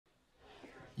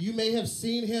You may have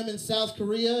seen him in South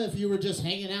Korea if you were just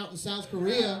hanging out in South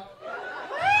Korea.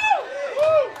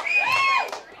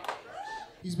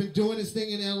 He's been doing his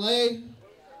thing in LA.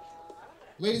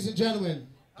 Ladies and gentlemen,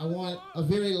 I want a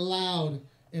very loud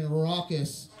and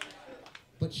raucous,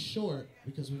 but short,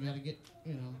 because we got to get,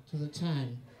 to the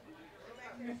time.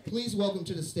 Please welcome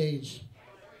to the stage,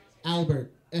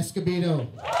 Albert Escobedo.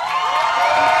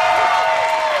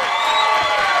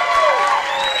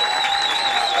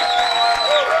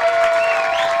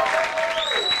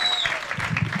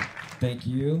 Thank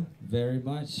you very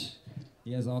much.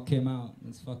 You guys all came out.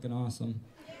 It's fucking awesome.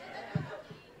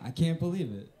 I can't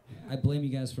believe it. I blame you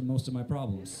guys for most of my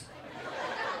problems.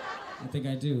 I think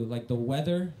I do. Like the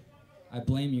weather, I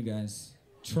blame you guys.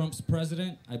 Trump's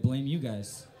president, I blame you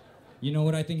guys. You know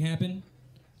what I think happened?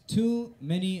 Too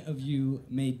many of you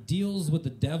made deals with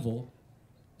the devil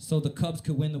so the Cubs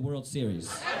could win the World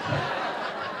Series.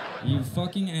 You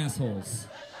fucking assholes.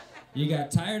 You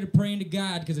got tired of praying to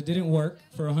God because it didn't work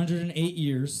for 108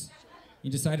 years.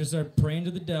 You decided to start praying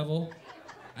to the devil.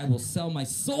 I will sell my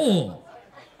soul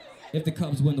if the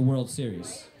Cubs win the World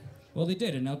Series. Well, they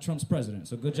did, and now Trump's president,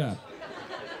 so good job.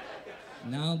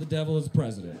 Now the devil is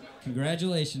president.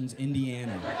 Congratulations,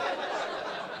 Indiana.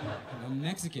 I'm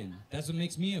Mexican. That's what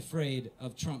makes me afraid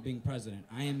of Trump being president.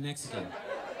 I am Mexican.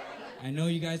 I know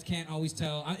you guys can't always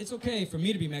tell. It's okay for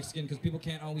me to be Mexican because people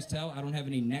can't always tell. I don't have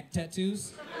any neck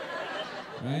tattoos.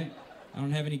 Right? I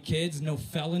don't have any kids, no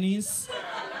felonies.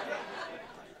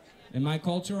 In my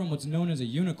culture, I'm what's known as a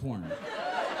unicorn.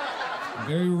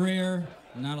 Very rare,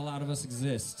 not a lot of us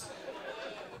exist.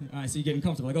 I see you getting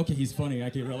comfortable, like, okay, he's funny, I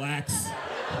can relax.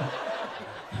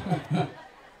 I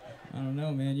don't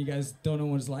know, man, you guys don't know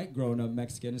what it's like growing up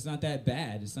Mexican. It's not that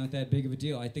bad, it's not that big of a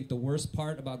deal. I think the worst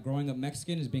part about growing up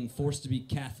Mexican is being forced to be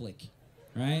Catholic,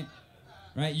 right?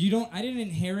 Right? I didn't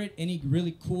inherit any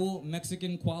really cool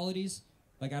Mexican qualities.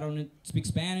 Like, I don't speak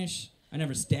Spanish. I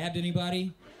never stabbed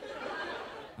anybody.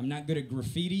 I'm not good at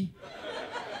graffiti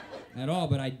at all,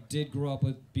 but I did grow up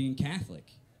with being Catholic.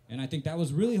 And I think that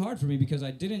was really hard for me because I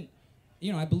didn't,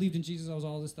 I believed in Jesus, I was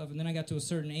all this stuff, and then I got to a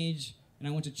certain age, and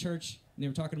I went to church, and they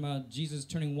were talking about Jesus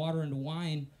turning water into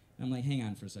wine, and I'm like, hang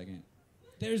on for a second.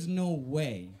 There's no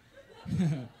way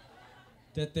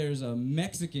that there's a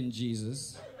Mexican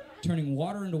Jesus turning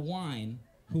water into wine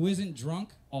who isn't drunk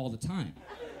all the time.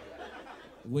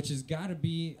 Which has got to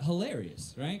be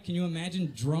hilarious, right? Can you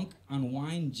imagine drunk on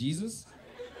wine Jesus?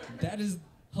 That is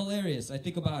hilarious. I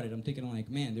think about it. I'm thinking like,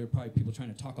 man, there are probably people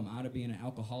trying to talk him out of being an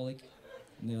alcoholic.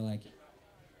 And they're like,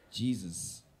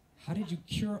 Jesus, how did you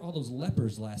cure all those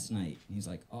lepers last night? And he's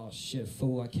like, oh, shit,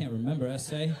 fool, I can't remember,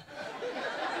 essay.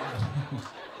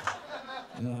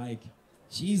 And they're like,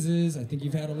 Jesus, I think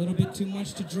you've had a little bit too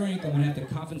much to drink. I'm going to have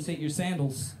to compensate your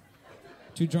sandals.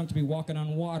 Too drunk to be walking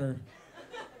on water.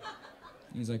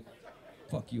 And he's like,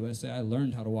 fuck you, essay. I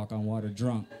learned how to walk on water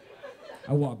drunk.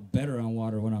 I walk better on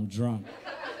water when I'm drunk.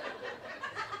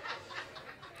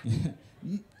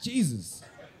 Jesus,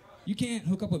 you can't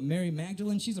hook up with Mary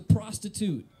Magdalene. She's a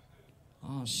prostitute.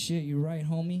 Oh, shit, you're right,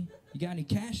 homie. You got any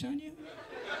cash on you?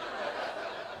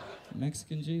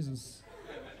 Mexican Jesus.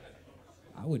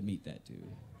 I would meet that dude.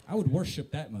 I would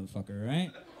worship that motherfucker,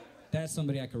 right? That's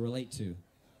somebody I could relate to.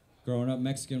 Growing up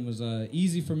Mexican was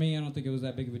easy for me. I don't think it was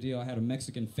that big of a deal. I had a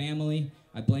Mexican family.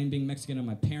 I blame being Mexican on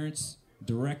my parents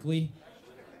directly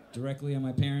on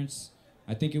my parents.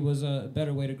 I think it was a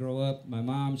better way to grow up. My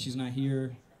mom, she's not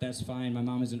here. That's fine. My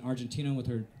mom is in Argentina with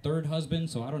her third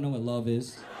husband, so I don't know what love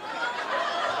is.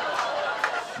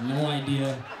 No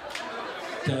idea.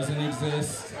 Doesn't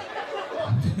exist.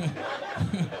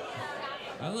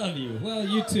 I love you. Well,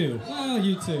 you too. Well,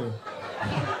 you too.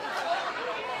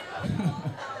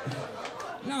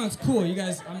 No, it's cool. You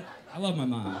guys, I love my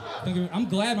mom. I'm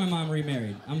glad my mom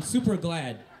remarried. I'm super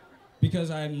glad because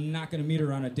I'm not going to meet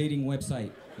her on a dating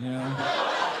website,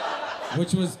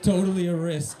 which was totally a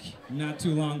risk not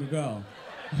too long ago.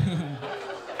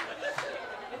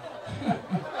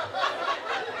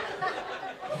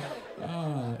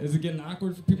 Is it getting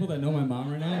awkward for people that know my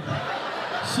mom right now?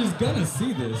 She's going to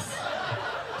see this.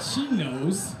 She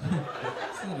knows.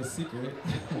 It's not a secret.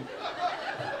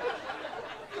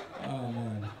 Oh,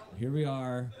 man. Here we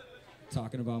are,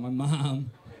 talking about my mom.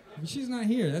 She's not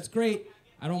here. That's great.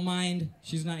 I don't mind.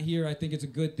 She's not here. I think it's a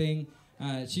good thing.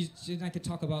 She and I could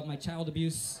talk about my child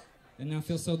abuse and not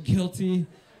feel so guilty.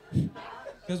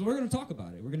 Because we're going to talk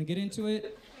about it. We're going to get into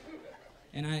it.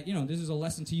 And this is a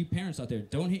lesson to you parents out there.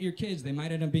 Don't hit your kids. They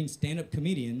might end up being stand-up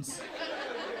comedians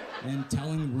and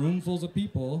telling roomfuls of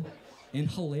people in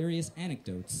hilarious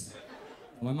anecdotes.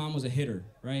 My mom was a hitter,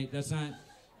 right? That's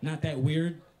not that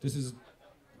weird. This is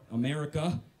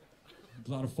America.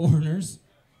 A lot of foreigners.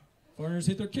 Foreigners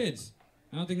hit their kids.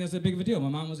 I don't think that's that big of a deal. My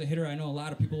mom was a hitter. I know a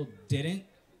lot of people didn't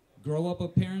grow up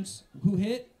with parents who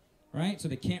hit, right? So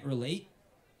they can't relate.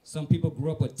 Some people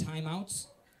grew up with timeouts.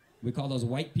 We call those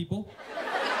white people.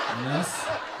 Yes.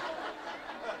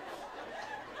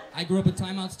 I grew up with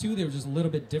timeouts too. They were just a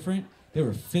little bit different. They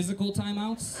were physical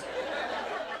timeouts.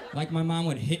 Like my mom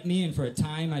would hit me and for a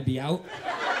time I'd be out.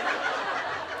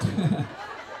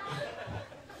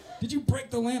 Did you break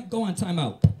the lamp? Go on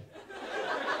timeout.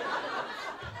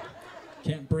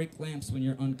 Can't break lamps when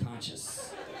you're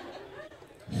unconscious.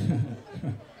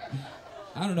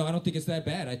 I don't know. I don't think it's that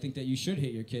bad. I think that you should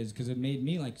hit your kids because it made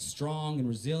me like strong and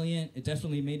resilient. It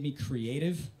definitely made me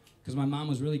creative because my mom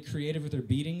was really creative with her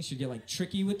beatings. She'd get like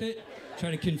tricky with it,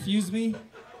 try to confuse me,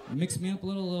 mix me up a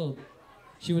little.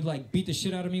 She would like beat the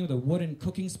shit out of me with a wooden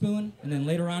cooking spoon and then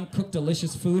later on cook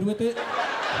delicious food with it.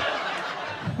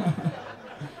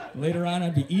 Later on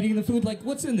I'd be eating the food like,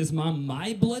 what's in this, Mom?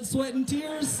 My blood, sweat, and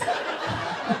tears?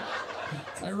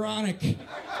 It's ironic.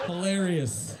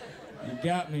 Hilarious. You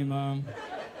got me, Mom.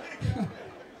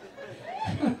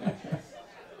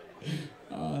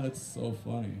 Oh, that's so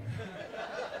funny.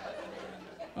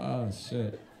 Oh,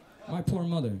 shit. My poor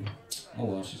mother. Oh,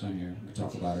 well, she's not here. We can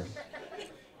talk about her.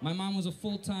 My mom was a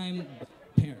full-time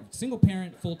parent, single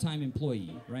parent, full-time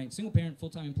employee, right? Single parent,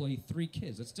 full-time employee, 3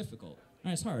 kids. That's difficult.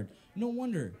 Right, it's hard. No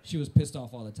wonder she was pissed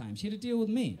off all the time. She had to deal with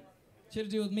me.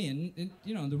 And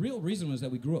you know, the real reason was that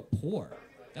we grew up poor.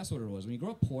 That's what it was. When you grow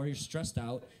up poor, you're stressed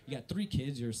out. You got 3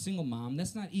 kids. You're a single mom.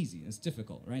 That's not easy. It's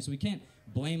difficult, right? So we can't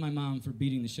blame my mom for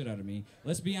beating the shit out of me.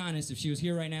 Let's be honest. If she was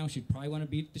here right now, she'd probably want to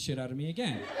beat the shit out of me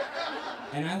again.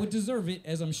 And I would deserve it,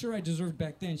 as I'm sure I deserved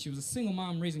back then. She was a single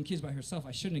mom raising kids by herself.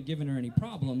 I shouldn't have given her any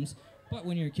problems. But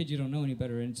when you're a kid, you don't know any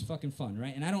better, and it's fucking fun,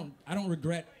 right? And I don't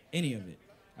regret any of it.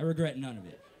 I regret none of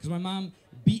it. Because my mom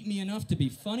beat me enough to be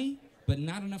funny, but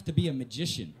not enough to be a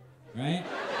magician, right?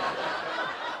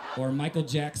 Or Michael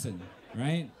Jackson,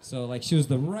 right? So, like, she was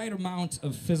the right amount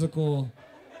of physical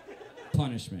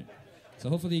punishment. So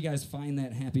hopefully you guys find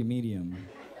that happy medium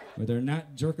where they're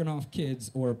not jerking off kids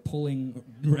or pulling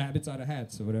rabbits out of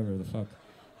hats or whatever the fuck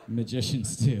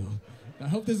magicians do. I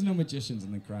hope there's no magicians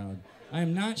in the crowd. I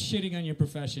am not shitting on your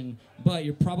profession, but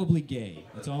you're probably gay.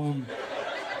 That's all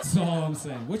I'm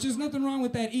saying. Which is nothing wrong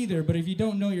with that either, but if you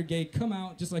don't know you're gay, come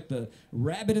out. Just like the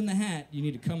rabbit in the hat, you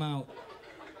need to come out.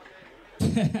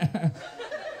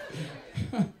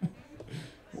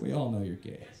 We all know you're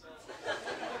gay.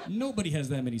 Nobody has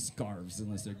that many scarves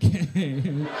unless they're gay.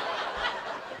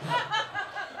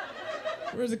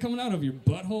 Where is it coming out of? Your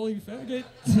butthole, you faggot?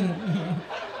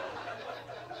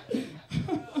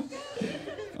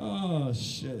 Oh,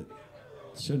 shit.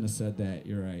 Shouldn't have said that.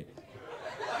 You're right.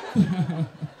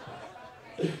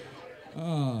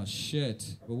 Oh,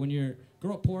 shit. But when you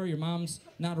grow up poor, your mom's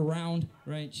not around,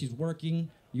 right? She's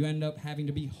working. You end up having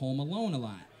to be home alone a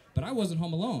lot. But I wasn't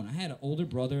home alone. I had an older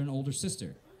brother and an older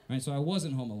sister, right? So I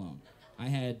wasn't home alone. I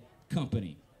had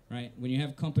company, right? When you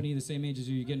have company the same age as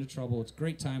you get into trouble. It's a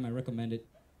great time. I recommend it.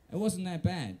 It wasn't that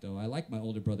bad, though. I like my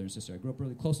older brother and sister. I grew up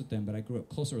really close with them, but I grew up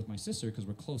closer with my sister because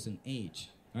we're close in age.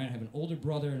 Right? I have an older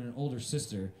brother and an older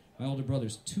sister. My older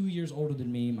brother's 2 years older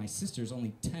than me. My sister's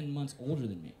only 10 months older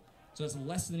than me. So it's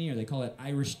less than a year. They call it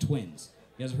Irish twins.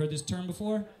 You guys have heard this term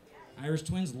before? Irish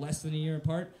twins, less than a year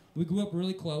apart. We grew up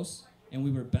really close, and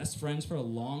we were best friends for a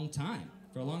long time.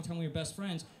 For a long time, we were best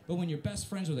friends. But when you're best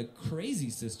friends with a crazy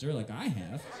sister, like I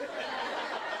have,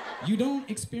 you don't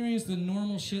experience the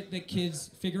normal shit that kids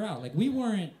figure out. Like, we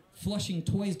weren't flushing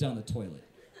toys down the toilet.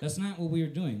 That's not what we were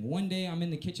doing. One day, I'm in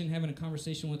the kitchen having a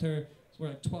conversation with her. We're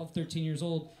like 12, 13 years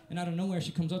old, and out of nowhere,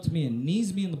 she comes up to me and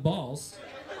knees me in the balls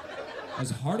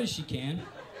as hard as she can.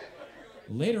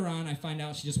 Later on, I find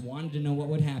out she just wanted to know what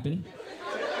would happen.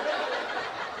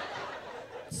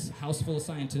 It's a house full of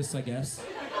scientists, I guess,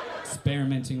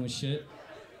 experimenting with shit.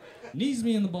 Knees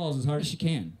me in the balls as hard as she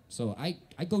can. So I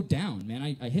go down,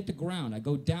 man. I hit the ground. I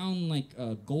go down like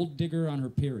a gold digger on her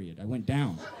period. I went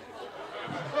down.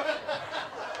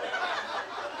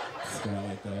 It's kind of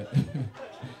like that.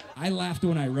 I laughed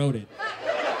when I wrote it.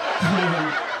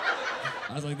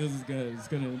 I was like, this is good. It's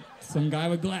gonna, some guy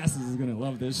with glasses is gonna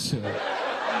love this shit.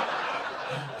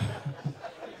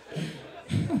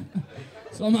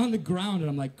 So I'm on the ground and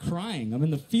I'm like crying. I'm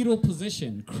in the fetal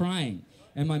position, crying.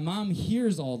 And my mom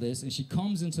hears all this and she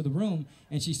comes into the room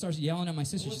and she starts yelling at my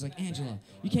sister. She's like, Angela,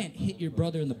 you can't hit your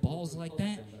brother in the balls like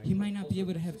that. He might not be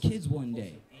able to have kids one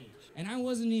day. And I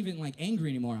wasn't even like angry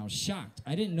anymore. I was shocked.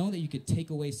 I didn't know that you could take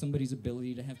away somebody's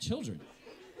ability to have children.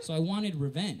 So I wanted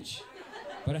revenge.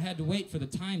 But I had to wait for the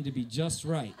time to be just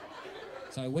right.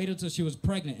 So I waited until she was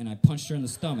pregnant and I punched her in the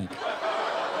stomach.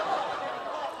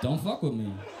 Don't fuck with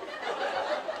me.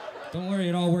 Don't worry,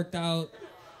 it all worked out.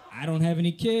 I don't have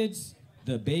any kids.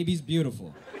 The baby's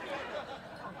beautiful.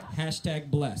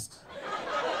 #blessed.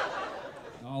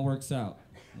 It all works out.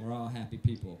 We're all happy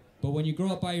people. But when you grow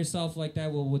up by yourself like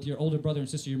that, well, with your older brother and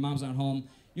sister, your mom's not home,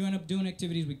 you end up doing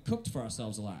activities. We cooked for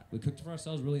ourselves a lot. We cooked for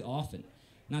ourselves really often.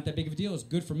 Not that big of a deal. It's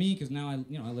good for me because now I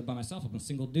live by myself. I'm a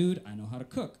single dude. I know how to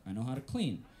cook. I know how to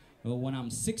clean. Well, when I'm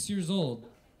 6 years old,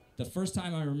 the first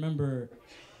time I remember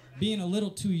being a little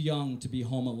too young to be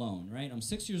home alone, right? I'm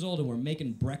 6 years old and we're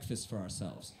making breakfast for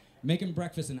ourselves. Making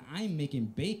breakfast, and I'm making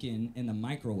bacon in the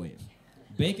microwave.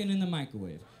 Bacon in the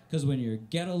microwave. Because when you're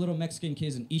ghetto little Mexican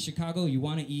kids in East Chicago, you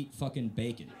want to eat fucking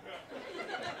bacon.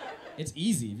 It's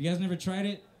easy. If you guys never tried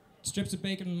it, strips of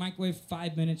bacon in the microwave,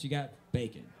 5 minutes, you got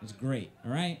bacon. It's great,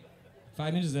 all right?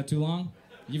 5 minutes, is that too long?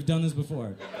 You've done this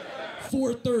before.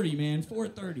 4:30, man,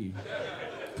 4:30.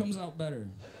 Comes out better.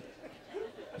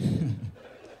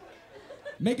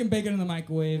 Making bacon in the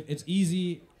microwave, it's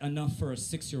easy enough for a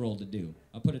 6-year-old to do.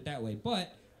 I'll put it that way.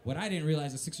 But what I didn't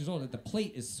realize at 6 years old, that the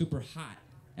plate is super hot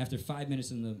after 5 minutes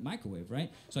in the microwave,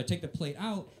 right? So I take the plate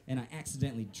out, and I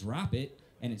accidentally drop it,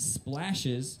 and it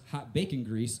splashes hot bacon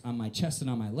grease on my chest and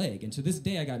on my leg. And to this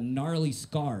day, I got gnarly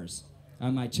scars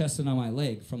on my chest and on my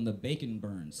leg from the bacon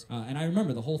burns. And I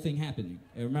remember the whole thing happening.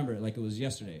 I remember it like it was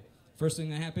yesterday. First thing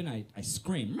that happened, I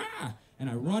scream, "Mah!" And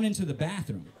I run into the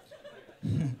bathroom.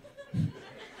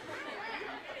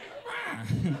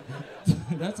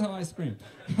 That's how I scream.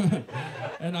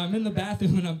 And I'm in the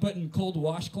bathroom and I'm putting cold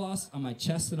washcloths on my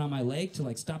chest and on my leg to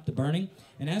like stop the burning.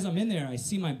 And as I'm in there, I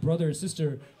see my brother and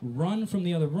sister run from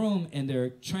the other room and they're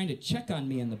trying to check on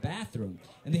me in the bathroom.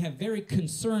 And they have very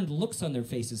concerned looks on their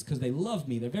faces because they love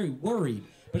me. They're very worried.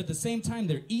 But at the same time,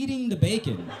 they're eating the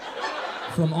bacon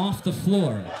from off the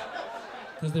floor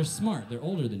because they're smart. They're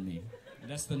older than me.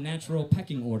 That's the natural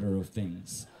pecking order of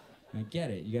things. I get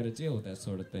it. You got to deal with that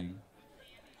sort of thing.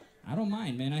 I don't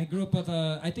mind, man. I grew up with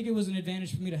I think it was an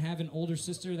advantage for me to have an older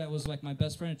sister that was like my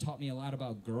best friend. It taught me a lot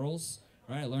about girls,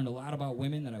 right? I learned a lot about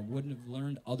women that I wouldn't have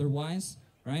learned otherwise,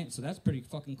 right? So that's pretty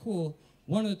fucking cool.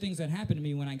 One of the things that happened to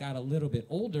me when I got a little bit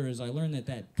older is I learned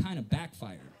that kind of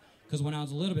backfired. Because when I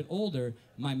was a little bit older,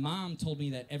 my mom told me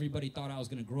that everybody thought I was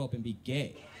going to grow up and be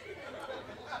gay.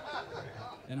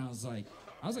 And I was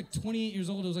like 28 years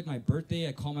old. It was like my birthday.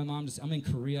 I call my mom. I'm in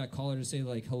Korea. I call her to say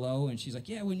like hello, and she's like,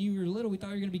 "Yeah, when you were little, we thought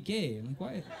you were gonna be gay." I'm like,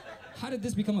 "Why? How did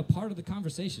this become a part of the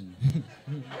conversation?"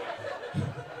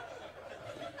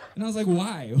 And I was like,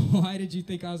 "Why? Why did you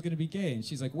think I was gonna be gay?" And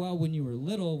she's like, "Well, when you were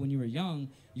little, when you were young,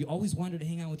 you always wanted to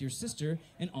hang out with your sister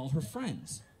and all her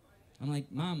friends." I'm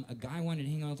like, "Mom, a guy wanting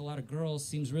to hang out with a lot of girls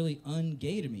seems really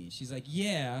un-gay to me." She's like,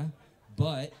 "Yeah,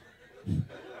 but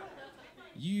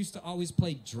you used to always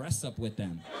play dress up with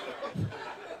them.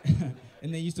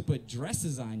 And they used to put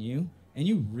dresses on you, and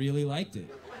you really liked it."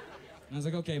 And I was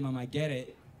like, "Okay, Mom, I get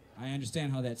it. I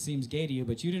understand how that seems gay to you,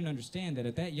 but you didn't understand that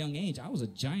at that young age, I was a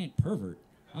giant pervert.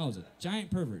 I was a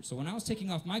giant pervert. So when I was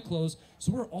taking off my clothes,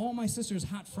 so were all my sister's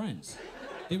hot friends.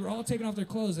 They were all taking off their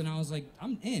clothes, and I was like,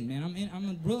 I'm in, man. I'm in.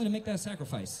 I'm willing to make that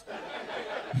sacrifice."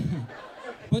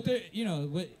 But there, you know,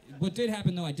 what did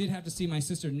happen, though, I did have to see my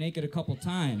sister naked a couple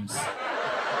times.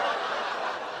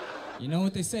 You know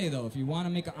what they say, though. If you want to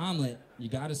make an omelet, you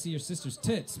got to see your sister's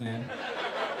tits, man.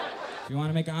 If you want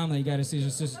to make an omelet, you got to see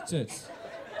your sister's tits.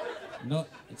 No,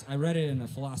 I read it in a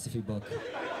philosophy book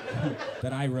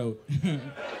that I wrote.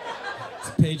 It's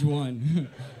page 1.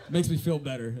 It makes me feel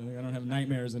better. I don't have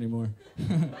nightmares anymore.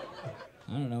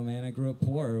 I don't know, man. I grew up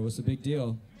poor. What's the big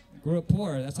deal? Grew up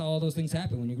poor. That's how all those things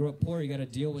happen. When you grow up poor, you got to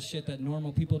deal with shit that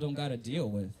normal people don't got to deal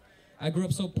with. I grew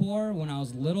up so poor when I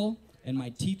was little and my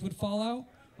teeth would fall out.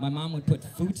 My mom would put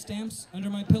food stamps under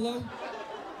my pillow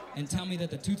and tell me that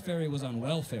the tooth fairy was on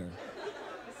welfare.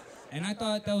 And I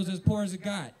thought that was as poor as it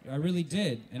got. I really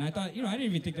did. And I thought, I didn't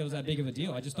even think that was that big of a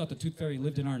deal. I just thought the tooth fairy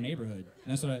lived in our neighborhood.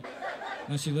 And that's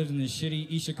what she lived in this shitty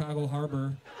East Chicago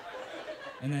harbor.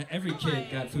 And that every kid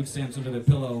got food stamps under their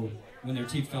pillow when their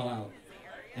teeth fell out.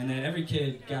 And that every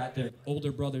kid got their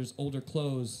older brother's older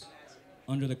clothes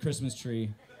under the Christmas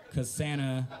tree because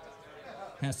Santa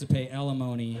has to pay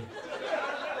alimony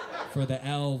for the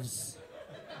elves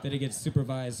that he gets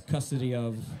supervised custody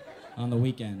of on the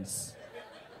weekends.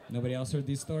 Nobody else heard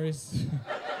these stories?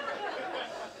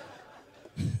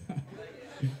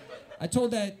 I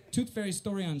told that tooth fairy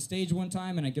story on stage one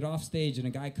time, and I get off stage, and a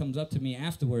guy comes up to me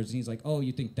afterwards, and he's like, "Oh,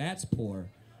 you think that's poor?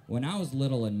 When I was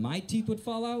little and my teeth would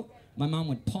fall out, my mom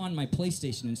would pawn my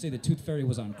PlayStation and say the tooth fairy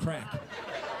was on crack."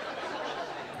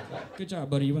 Good job,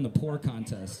 buddy. You won the poor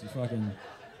contest. You fucking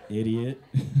idiot.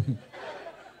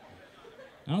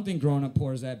 I don't think growing up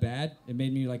poor is that bad. It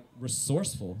made me like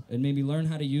resourceful. It made me learn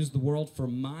how to use the world for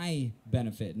my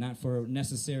benefit, not for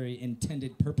necessary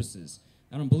intended purposes.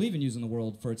 I don't believe in using the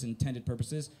world for its intended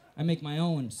purposes. I make my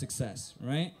own success,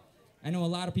 right? I know a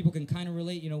lot of people can kind of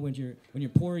relate. You know, when you're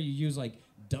poor, you use like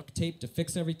duct tape to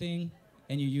fix everything,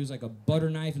 and you use like a butter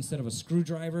knife instead of a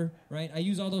screwdriver, right? I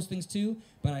use all those things too,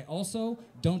 but I also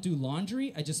don't do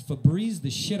laundry. I just Febreze the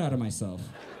shit out of myself.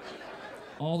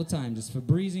 All the time, just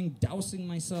Febrezing, dousing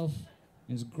myself.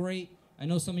 It's great. I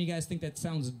know some of you guys think that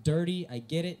sounds dirty. I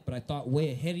get it, but I thought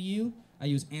way ahead of you. I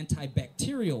use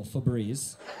antibacterial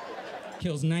Febreze.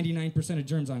 Kills 99% of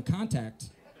germs on contact,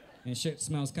 and shit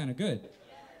smells kind of good.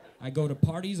 I go to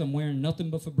parties, I'm wearing nothing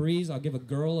but Febreze. I'll give a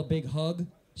girl a big hug.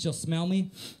 She'll smell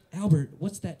me. Albert,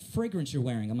 what's that fragrance you're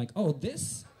wearing? I'm like, oh,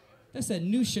 that's that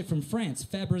new shit from France,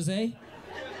 Fabergé.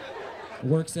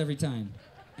 Works every time.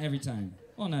 Every time.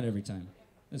 Well, not every time.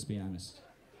 Let's be honest.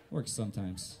 Works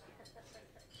sometimes.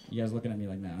 You guys looking at me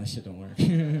like, nah, that shit don't work.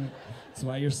 That's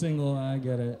why you're single, I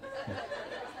get it.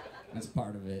 That's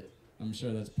part of it. I'm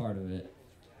sure that's part of it.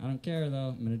 I don't care,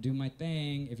 though. I'm gonna do my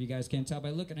thing. If you guys can't tell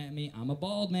by looking at me, I'm a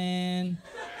bald man.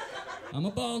 I'm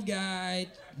a bald guy.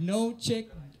 No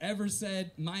chick ever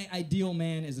said my ideal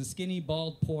man is a skinny,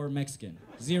 bald, poor Mexican.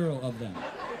 0 of them.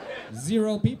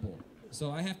 0 people. So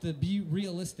I have to be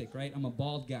realistic, right? I'm a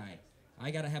bald guy. I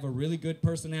gotta have a really good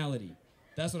personality.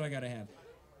 That's what I gotta have.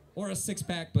 Or a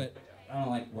 6-pack, but I don't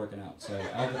like working out, so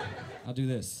I'll do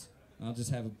this. I'll just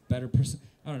have a better person.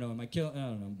 I don't know, I don't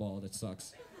know, I'm bald, it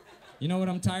sucks. You know what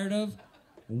I'm tired of?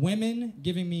 Women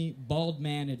giving me bald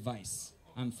man advice.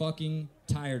 I'm fucking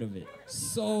tired of it.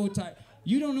 So tired.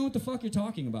 You don't know what the fuck you're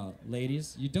talking about,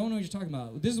 ladies. You don't know what you're talking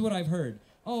about. This is what I've heard.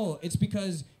 Oh, it's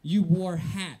because you wore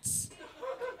hats.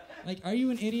 Like, are you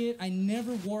an idiot? I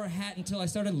never wore a hat until I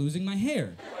started losing my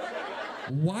hair.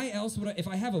 Why else would I, if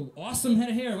I have an awesome head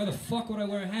of hair, why the fuck would I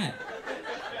wear a hat?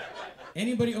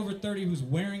 Anybody over 30 who's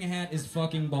wearing a hat is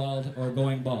fucking bald or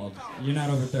going bald. You're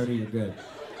not over 30, you're good.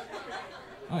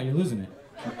 Oh, you're losing it.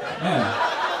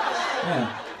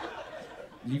 Yeah.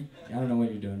 I don't know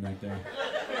what you're doing right there.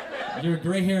 Your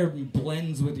gray hair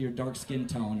blends with your dark skin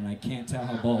tone, and I can't tell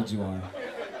how bald you are.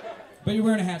 But you're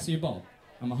wearing a hat, so you're bald.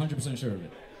 I'm 100% sure of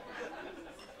it.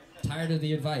 Tired of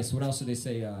the advice. What else do they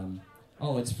say?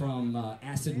 Oh, it's from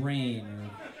acid rain, or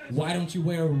why don't you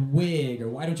wear a wig, or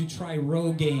why don't you try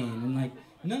Rogaine? And like,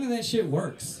 none of that shit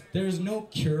works. There's no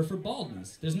cure for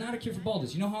baldness. There's not a cure for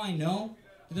baldness. You know how I know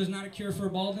that there's not a cure for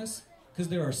baldness? Because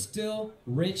there are still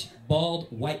rich, bald,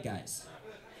 white guys.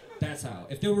 That's how.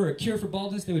 If there were a cure for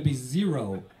baldness, there would be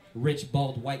 0 rich,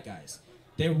 bald, white guys.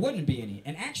 There wouldn't be any.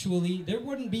 And actually, there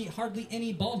wouldn't be hardly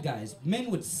any bald guys.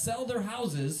 Men would sell their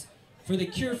houses for the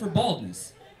cure for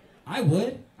baldness. I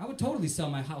would totally sell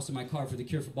my house and my car for the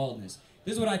cure for baldness.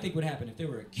 This is what I think would happen. If there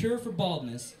were a cure for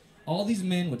baldness, all these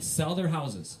men would sell their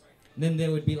houses. And then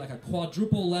there would be like a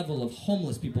quadruple level of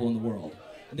homeless people in the world.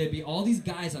 And there'd be all these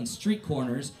guys on street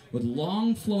corners with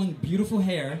long, flowing, beautiful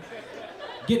hair,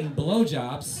 getting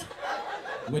blowjobs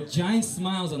with giant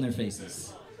smiles on their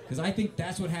faces. Because I think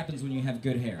that's what happens when you have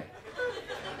good hair.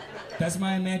 That's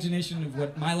my imagination of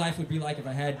what my life would be like if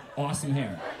I had awesome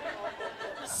hair.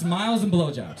 Smiles and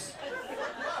blowjobs.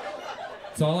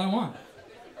 That's all I want.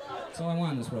 That's all I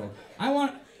want in this world.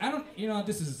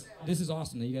 This is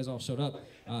awesome that you guys all showed up.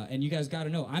 And you guys gotta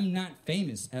know, I'm not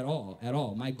famous at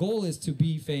all. My goal is to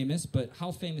be famous, but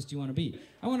how famous do you wanna be?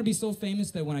 I wanna be so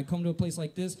famous that when I come to a place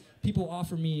like this, people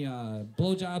offer me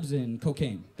blowjobs and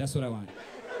cocaine. That's what I want.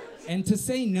 And to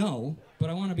say no, but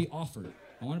I wanna be offered.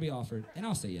 And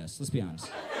I'll say yes, let's be honest.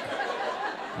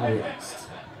 I'll be honest.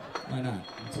 Why not?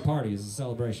 It's a party, it's a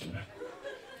celebration.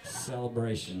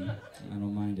 Celebration. I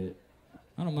don't mind it.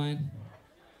 I don't mind.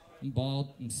 I'm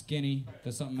bald, I'm skinny.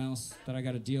 That's something else that I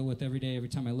gotta deal with every day, every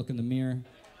time I look in the mirror.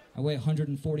 I weigh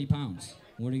 140 pounds.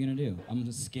 What are you gonna do? I'm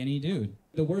a skinny dude.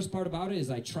 The worst part about it is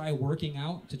I try working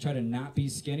out to try to not be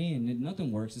skinny, and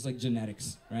nothing works. It's like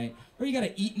genetics, right? Or you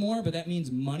gotta eat more, but that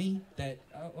means money that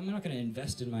I'm not gonna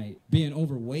invest in my being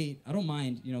overweight. I don't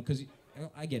mind, because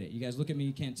I get it. You guys look at me,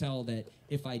 you can't tell that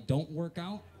if I don't work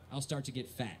out, I'll start to get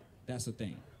fat. That's the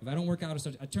thing. If I don't work out,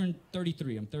 I turn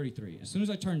 33. I'm 33. As soon as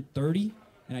I turned 30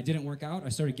 and I didn't work out, I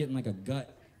started getting like a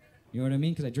gut. You know what I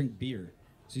mean? Because I drink beer.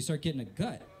 So you start getting a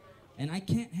gut. And I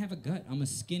can't have a gut. I'm a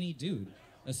skinny dude.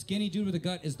 A skinny dude with a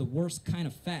gut is the worst kind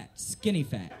of fat. Skinny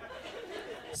fat.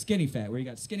 Skinny fat, where you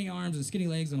got skinny arms and skinny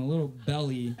legs and a little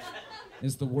belly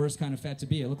is the worst kind of fat to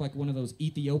be. I look like one of those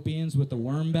Ethiopians with the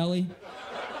worm belly.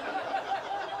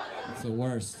 It's the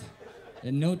worst.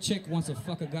 And no chick wants to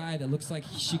fuck a guy that looks like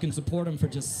she can support him for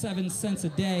just 7 cents a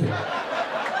day.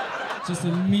 Just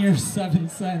a mere 7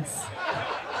 cents.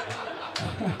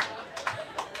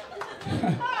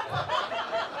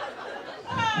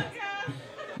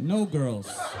 No girls.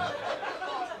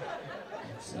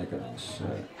 It's like, oh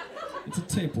shit. It's a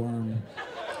tapeworm.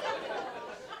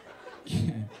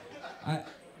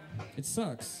 It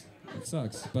sucks. It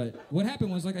sucks. But what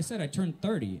happened was, like I said, I turned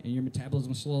 30 and your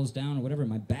metabolism slows down or whatever.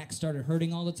 My back started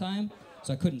hurting all the time,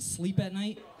 so I couldn't sleep at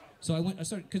night. So I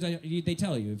started, because they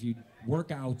tell you, if you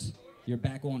work out, your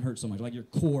back won't hurt so much, like your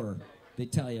core, they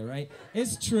tell you, right?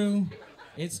 It's true.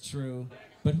 It's true.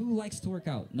 But who likes to work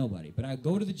out? Nobody. But I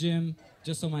go to the gym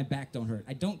just so my back don't hurt.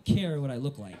 I don't care what I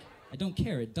look like. I don't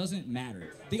care. It doesn't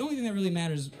matter. The only thing that really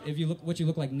matters if you look what you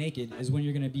look like naked is when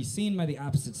you're going to be seen by the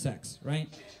opposite sex, right?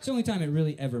 It's the only time it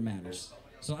really ever matters.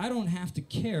 So I don't have to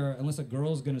care unless a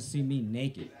girl's going to see me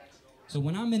naked. So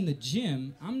when I'm in the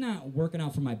gym, I'm not working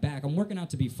out for my back. I'm working out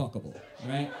to be fuckable,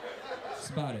 right? That's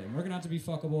about it. I'm working out to be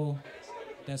fuckable.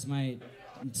 That's my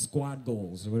squad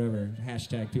goals or whatever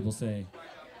hashtag people say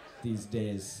these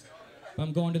days. But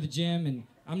I'm going to the gym and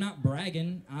I'm not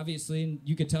bragging, obviously.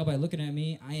 You could tell by looking at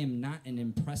me, I am not an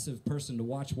impressive person to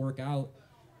watch work out.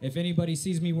 If anybody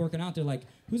sees me working out, they're like,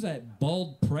 who's that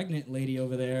bald pregnant lady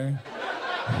over there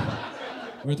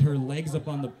with her legs up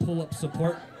on the pull-up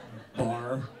support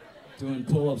bar doing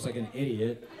pull-ups like an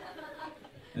idiot?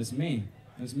 That's me.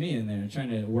 That's me in there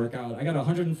trying to work out. I got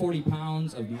 140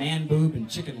 pounds of man boob and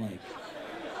chicken leg.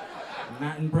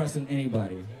 Not impressing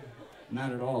anybody.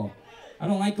 Not at all. I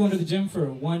don't like going to the gym for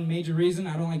one major reason.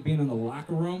 I don't like being in the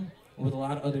locker room with a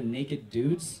lot of other naked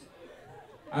dudes.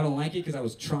 I don't like it because I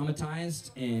was traumatized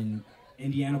in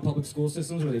Indiana public school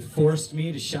systems where they forced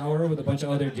me to shower with a bunch of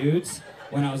other dudes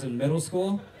when I was in middle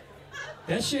school.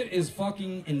 That shit is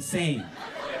fucking insane.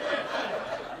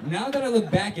 Now that I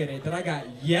look back at it, that I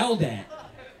got yelled at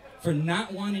for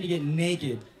not wanting to get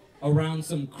naked around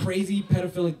some crazy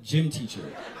pedophilic gym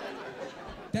teacher.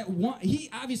 He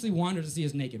obviously wanted to see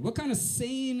us naked. What kind of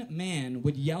sane man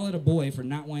would yell at a boy for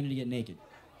not wanting to get naked?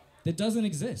 That doesn't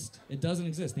exist. It doesn't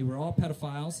exist. They were all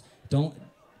pedophiles. Don't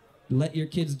let your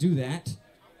kids do that.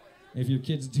 If your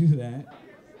kids do that.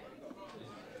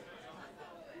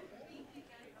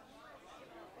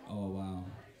 Oh, wow.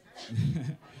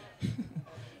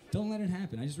 Don't let it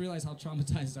happen. I just realized how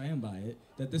traumatized I am by it,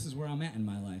 that this is where I'm at in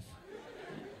my life.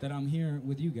 That I'm here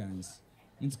with you guys.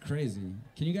 It's crazy.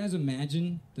 Can you guys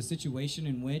imagine the situation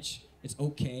in which it's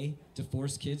okay to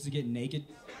force kids to get naked?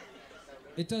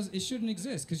 It shouldn't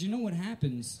exist, because you know what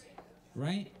happens,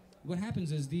 right? What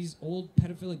happens is these old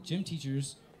pedophilic gym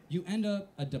teachers, you end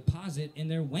up a deposit in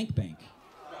their wank bank.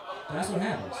 That's what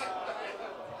happens.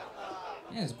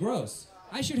 Yeah, it's gross.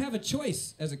 I should have a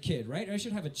choice as a kid, right? I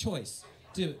should have a choice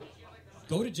to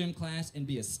go to gym class and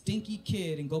be a stinky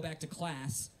kid and go back to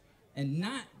class and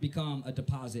not become a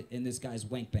deposit in this guy's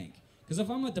wank bank. Because if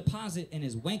I'm a deposit in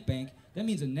his wank bank, that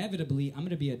means inevitably I'm going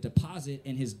to be a deposit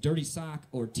in his dirty sock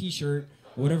or t-shirt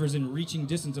or whatever's in reaching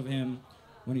distance of him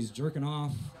when he's jerking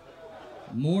off.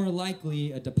 More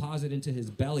likely a deposit into his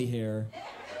belly hair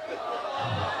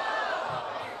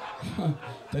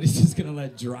that he's just going to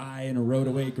let dry and erode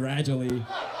away gradually.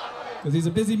 Because he's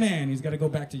a busy man. He's got to go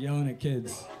back to yelling at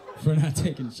kids for not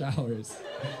taking showers.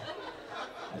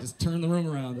 I just turned the room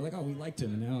around. They're like, oh, we liked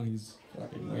him, and now he's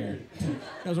fucking weird. You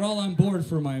guys are all on board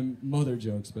for my mother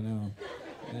jokes, but now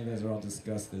you guys are all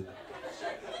disgusted.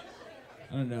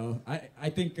 I don't know. I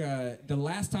think the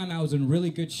last time I was in really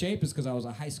good shape is because I was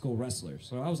a high school wrestler.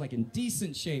 So I was like in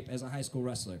decent shape as a high school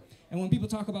wrestler. And when people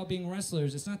talk about being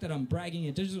wrestlers, it's not that I'm bragging.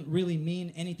 It doesn't really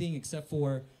mean anything except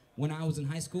for when I was in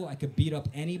high school, I could beat up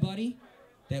anybody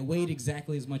that weighed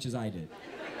exactly as much as I did.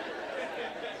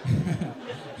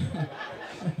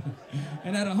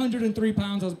 And at 103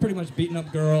 pounds, I was pretty much beating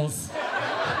up girls.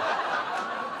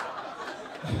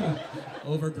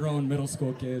 Overgrown middle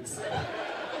school kids.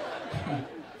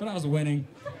 But I was winning.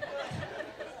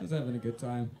 I was having a good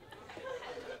time.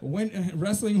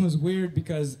 Wrestling was weird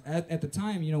because at the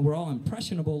time, you know, we're all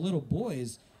impressionable little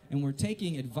boys, and we're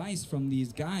taking advice from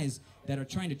these guys that are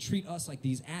trying to treat us like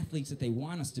these athletes that they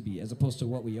want us to be, as opposed to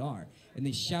what we are. And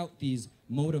they shout these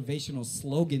motivational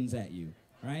slogans at you,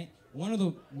 right? One of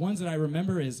the ones that I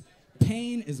remember is,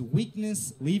 pain is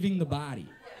weakness leaving the body.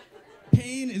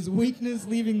 Pain is weakness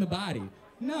leaving the body.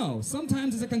 No,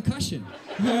 sometimes it's a concussion.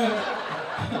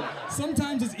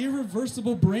 Sometimes it's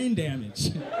irreversible brain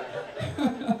damage.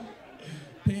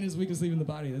 Pain is weakness leaving the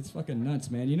body. That's fucking nuts,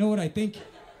 man. You know what I think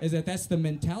is that's the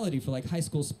mentality for like high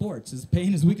school sports, is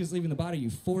pain is weakness leaving the body. You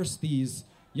force these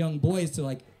young boys to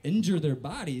like injure their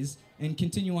bodies and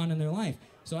continue on in their life.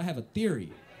 So I have a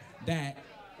theory that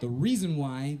the reason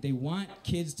why they want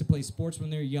kids to play sports when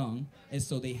they're young is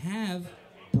so they have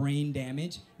brain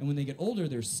damage, and when they get older,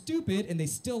 they're stupid, and they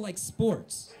still like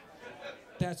sports.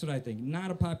 That's what I think. Not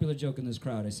a popular joke in this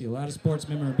crowd. I see a lot of sports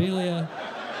memorabilia.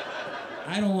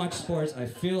 I don't watch sports. I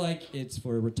feel like it's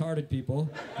for retarded people.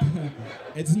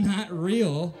 It's not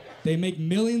real. They make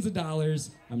millions of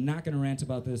dollars. I'm not going to rant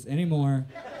about this anymore.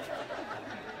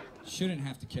 Shouldn't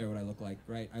have to care what I look like,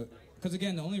 right? Because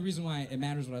again, the only reason why it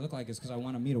matters what I look like is because I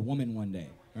want to meet a woman one day,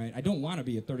 right? I don't want to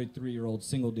be a 33-year-old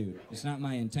single dude. It's not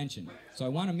my intention. So I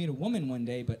want to meet a woman one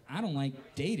day, but I don't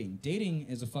like dating. Dating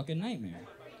is a fucking nightmare.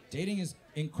 Dating is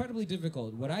incredibly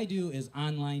difficult. What I do is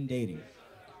online dating.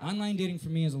 Online dating for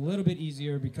me is a little bit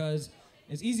easier because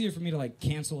it's easier for me to like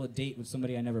cancel a date with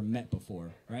somebody I never met before,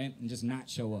 right? And just not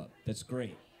show up. That's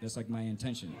great. That's like my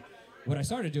intention. What I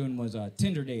started doing was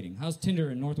Tinder dating. How's Tinder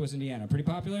in Northwest Indiana? Pretty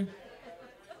popular?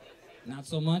 Not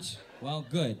so much? Well,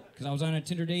 good, because I was on a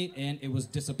Tinder date and it was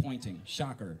disappointing.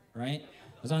 Shocker, right?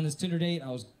 I was on this Tinder date.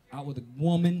 I was out with a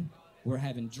woman. We're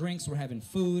having drinks. We're having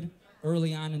food.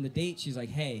 Early on in the date, she's like,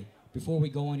 hey, before we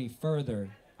go any further,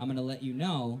 I'm going to let you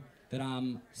know that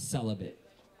I'm celibate.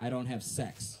 I don't have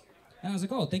sex. And I was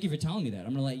like, oh, thank you for telling me that. I'm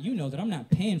going to let you know that I'm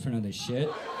not paying for none of this shit.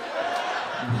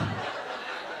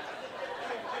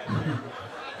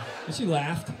 And she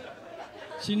laughed.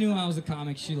 She knew I was a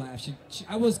comic. She laughed.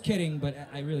 I was kidding, but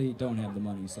I really don't have the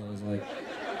money. So it was like,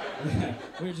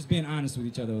 we were just being honest with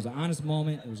each other. It was an honest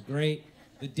moment. It was great.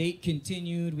 The date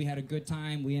continued. We had a good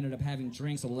time. We ended up having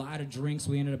drinks, a lot of drinks.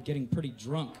 We ended up getting pretty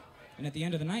drunk. And at the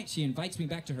end of the night, she invites me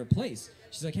back to her place.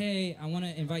 She's like, hey, I want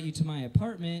to invite you to my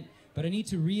apartment, but I need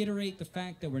to reiterate the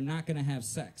fact that we're not going to have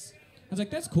sex. I was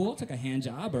like, that's cool. I'll take a hand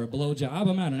job or a blow job.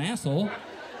 I'm not an asshole.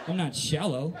 I'm not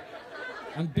shallow.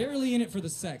 I'm barely in it for the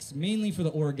sex, mainly for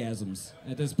the orgasms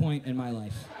at this point in my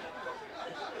life.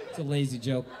 It's a lazy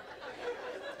joke.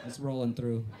 It's rolling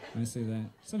through. I see that.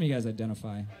 Some of you guys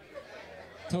identify.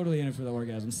 Totally in it for the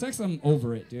orgasm. Sex, I'm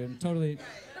over it, dude.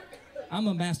 I'm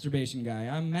a masturbation guy.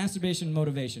 I'm masturbation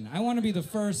motivation. I want to be the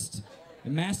first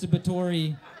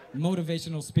masturbatory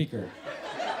motivational speaker.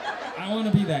 I want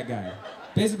to be that guy.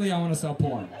 Basically, I want to sell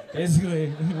porn.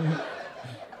 Basically,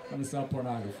 I want to sell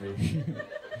pornography.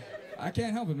 I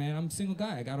can't help it, man. I'm a single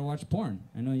guy. I got to watch porn.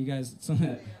 I know you guys...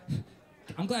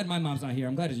 I'm glad my mom's not here.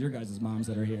 I'm glad it's your guys' moms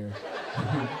that are here.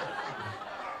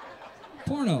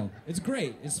 Porno. It's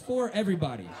great. It's for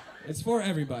everybody. It's for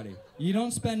everybody. You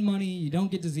don't spend money. You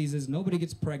don't get diseases. Nobody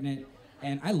gets pregnant.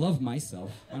 And I love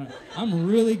myself. I'm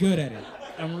really good at it.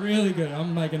 I'm really good.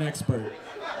 I'm like an expert.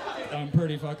 I'm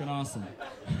pretty fucking awesome.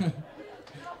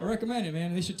 I recommend it,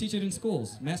 man. They should teach it in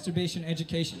schools. Masturbation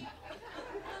education.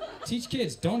 Teach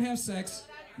kids. Don't have sex.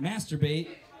 Masturbate.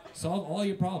 Solve all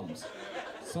your problems.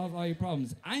 Solve all your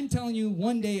problems. I'm telling you,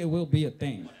 one day it will be a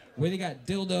thing. Where they got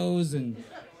dildos and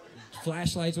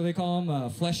flashlights, what do they call them?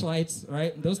 Fleshlights,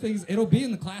 right? Those things, it'll be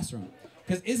in the classroom.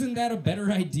 Because isn't that a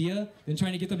better idea than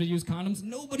trying to get them to use condoms?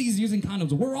 Nobody's using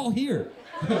condoms. We're all here.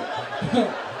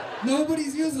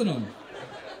 Nobody's using them.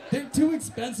 They're too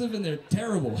expensive and they're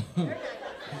terrible.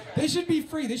 They should be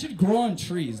free. They should grow on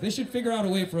trees. They should figure out a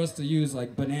way for us to use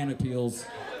like banana peels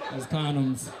as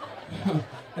condoms.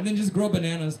 And then just grow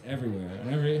bananas everywhere,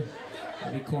 in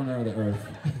every corner of the earth.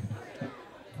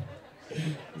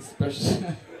 Especially...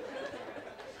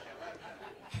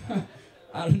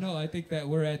 I don't know, I think that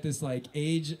we're at this like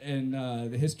age in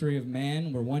the history of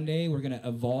man where one day we're going to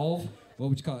evolve, what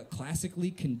would you call it,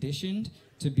 classically conditioned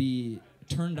to be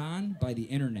turned on by the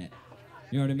internet.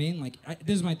 You know what I mean? Like,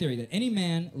 this is my theory, that any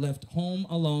man left home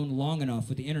alone long enough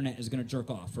with the internet is going to jerk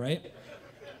off, right?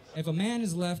 If a man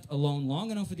is left alone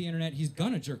long enough with the internet, he's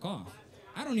going to jerk off.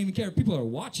 I don't even care if people are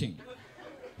watching.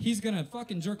 He's going to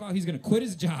fucking jerk off. He's going to quit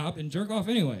his job and jerk off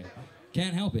anyway.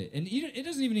 Can't help it. And it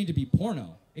doesn't even need to be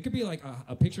porno. It could be like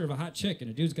a picture of a hot chick, and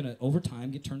a dude's going to, over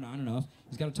time, get turned on enough.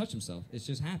 He's got to touch himself. It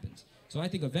just happens. So I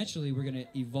think eventually we're going to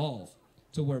evolve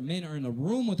to where men are in a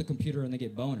room with a computer and they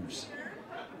get boners.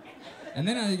 And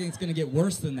then I think it's going to get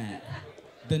worse than that.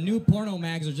 The new porno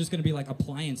mags are just going to be like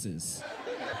appliances.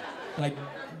 Like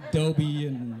Adobe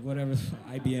and whatever,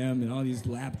 IBM and all these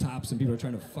laptops, and people are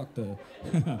trying to fuck the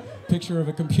picture of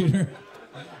a computer.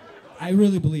 I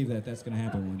really believe that that's going to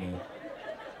happen one day.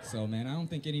 So, man, I don't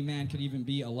think any man could even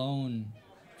be alone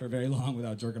for very long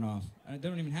without jerking off. They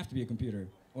don't even have to be a computer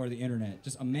or the internet.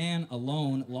 Just a man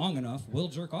alone long enough will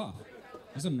jerk off.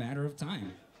 It's a matter of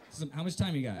time. How much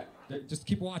time you got? Just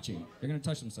keep watching. They're going to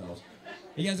touch themselves.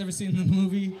 You guys ever seen the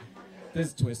movie? This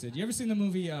is twisted. You ever seen the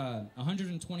movie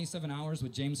 127 Hours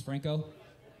with James Franco?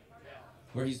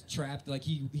 Where he's trapped, like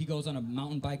he goes on a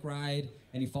mountain bike ride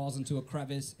and he falls into a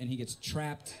crevice and he gets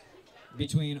trapped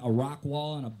between a rock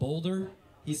wall and a boulder.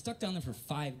 He's stuck down there for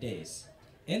 5 days.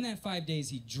 In that 5 days,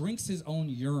 he drinks his own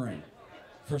urine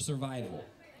for survival.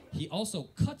 He also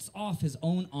cuts off his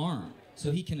own arm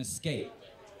so he can escape.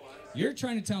 You're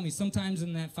trying to tell me sometimes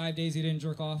in that 5 days he didn't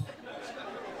jerk off?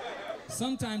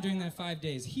 Sometime during that 5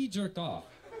 days, he jerked off.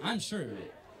 I'm sure of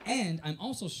it. And I'm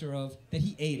also sure of that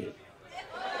he ate it.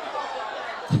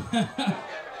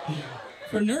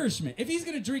 For nourishment. If he's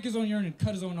going to drink his own urine and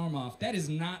cut his own arm off, that is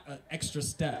not an extra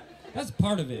step. That's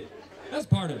part of it. That's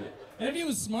part of it. And if he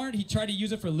was smart, he'd try to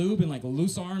use it for lube and like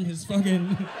loose arm his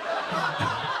fucking...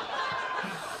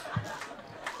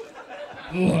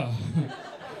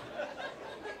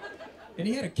 And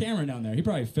he had a camera down there. He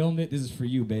probably filmed it. This is for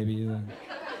you, baby.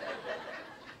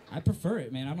 I prefer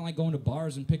it, man. I don't like going to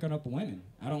bars and picking up women.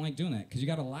 I don't like doing that because you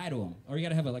got to lie to them. Or you got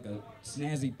to have a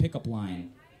snazzy pickup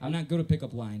line. I'm not good at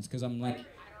pickup lines because I'm like,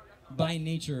 by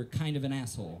nature, kind of an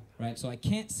asshole, right? So I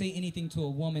can't say anything to a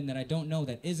woman that I don't know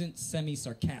that isn't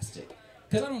semi-sarcastic.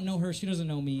 Because I don't know her. She doesn't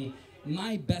know me.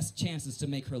 My best chance is to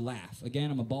make her laugh.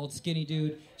 Again, I'm a bald, skinny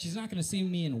dude. She's not going to see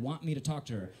me and want me to talk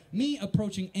to her. Me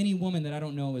approaching any woman that I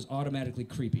don't know is automatically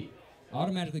creepy.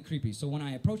 Automatically creepy. So when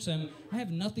I approach them, I have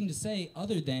nothing to say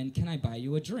other than, can I buy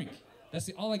you a drink? That's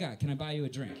all I got. Can I buy you a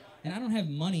drink? And I don't have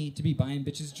money to be buying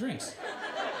bitches drinks.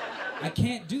 I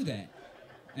can't do that.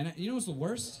 And you know what's the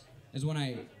worst? Is when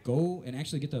I go and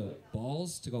actually get the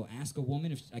balls to go ask a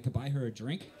woman if I could buy her a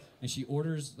drink, and she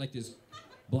orders like this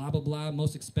blah, blah, blah,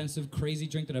 most expensive, crazy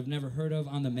drink that I've never heard of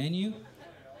on the menu.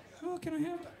 Oh, can I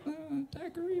have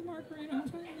daiquiri, margarita,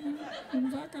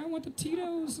 vodka? I want the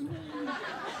Tito's.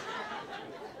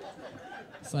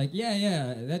 It's like,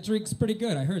 yeah, that drink's pretty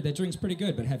good. I heard that drink's pretty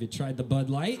good, but have you tried the Bud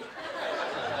Light?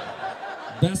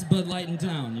 Best Bud Light in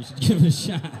town. You should give it a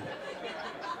shot.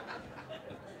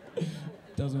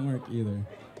 Doesn't work either.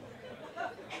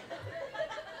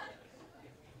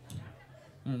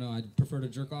 I don't know. I prefer to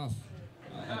jerk off.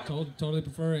 I totally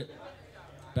prefer it.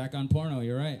 Back on porno,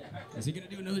 you're right. Is he going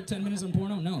to do another 10 minutes on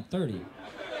porno? No, 30.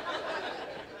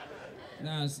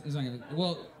 No, it's not gonna.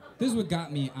 Well, this is what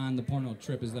got me on the porno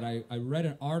trip, is that I read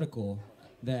an article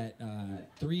that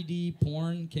 3D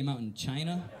porn came out in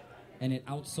China, and it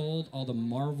outsold all the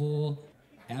Marvel,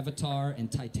 Avatar,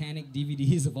 and Titanic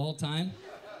DVDs of all time.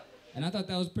 And I thought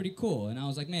that was pretty cool. And I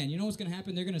was like, man, you know what's going to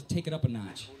happen? They're going to take it up a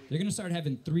notch. They're going to start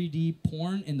having 3D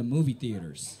porn in the movie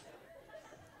theaters.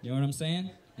 You know what I'm saying?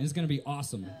 And it's going to be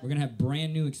awesome. We're going to have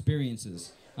brand new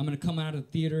experiences. I'm going to come out of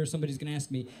the theater. Somebody's going to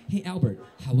ask me, hey, Albert,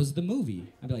 how was the movie?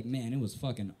 I'd be like, man, it was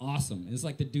fucking awesome. It's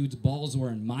like the dude's balls were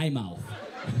in my mouth.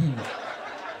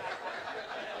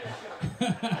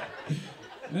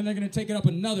 Then they're going to take it up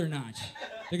another notch.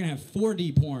 They're going to have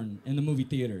 4D porn in the movie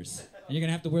theaters. And you're going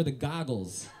to have to wear the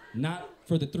goggles. Not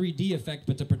for the 3D effect,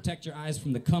 but to protect your eyes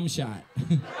from the cum shot.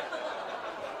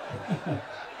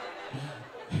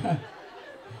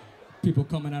 People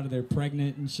coming out of there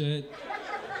pregnant and shit.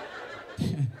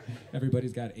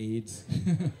 Everybody's got AIDS.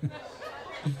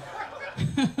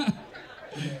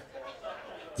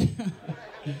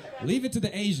 Leave it to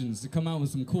the Asians to come out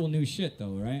with some cool new shit,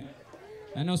 though, right?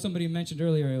 I know somebody mentioned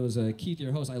earlier, it was Keith,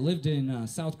 your host. I lived in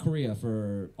South Korea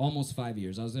for almost 5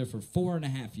 years. I was there for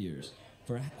 4.5 years.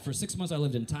 For 6 months, I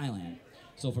lived in Thailand.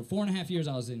 So for 4.5 years,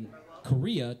 I was in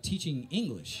Korea teaching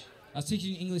English. I was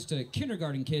teaching English to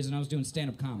kindergarten kids, and I was doing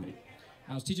stand-up comedy.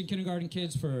 I was teaching kindergarten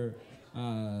kids for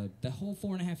the whole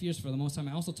 4.5 years for the most time.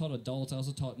 I also taught adults. I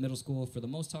also taught middle school. For the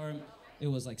most time, it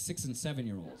was like 6 and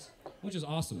 7-year-olds, which is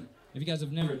awesome. If you guys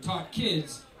have never taught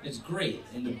kids, it's great.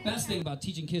 And the best thing about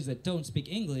teaching kids that don't speak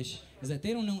English is that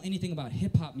they don't know anything about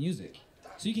hip-hop music.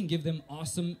 So you can give them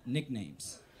awesome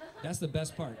nicknames. That's the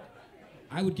best part.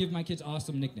 I would give my kids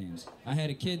awesome nicknames. I had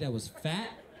a kid that was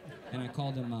fat, and I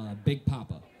called him Big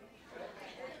Papa.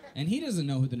 And he doesn't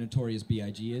know who the Notorious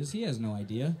B.I.G. is. He has no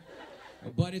idea.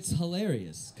 But it's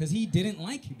hilarious, because he didn't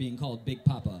like being called Big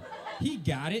Papa. He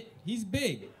got it. He's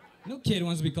big. No kid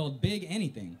wants to be called big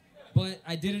anything. But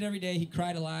I did it every day. He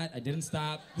cried a lot. I didn't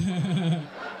stop.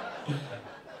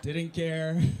 Didn't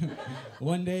care.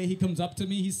 One day he comes up to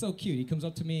me. He's so cute. He comes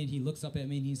up to me and he looks up at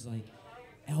me and he's like,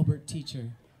 Albert,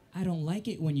 teacher, I don't like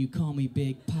it when you call me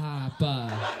Big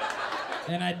Papa.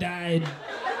 And I died.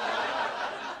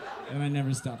 And I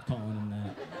never stopped calling him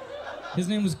that. His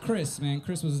name was Chris, man.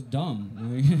 Chris was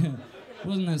dumb.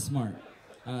 Wasn't that smart.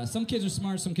 Some kids are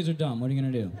smart, some kids are dumb. What are you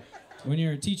going to do? When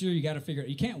you're a teacher, you got to figure,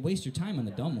 you can't waste your time on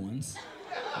the dumb ones.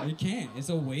 You can't. It's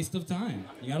a waste of time.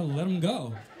 You got to let them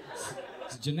go.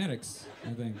 It's genetics,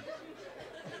 I think.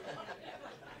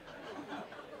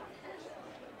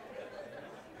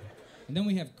 And then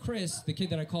we have Chris, the kid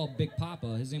that I called Big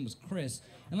Papa. His name was Chris.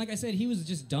 And like I said, he was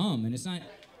just dumb. And it's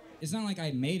not like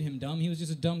I made him dumb. He was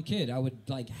just a dumb kid. I would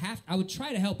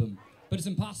try to help him, but it's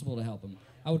impossible to help them.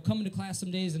 I would come into class some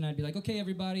days and I'd be like, okay,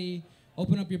 everybody,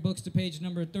 open up your books to page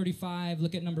number 35.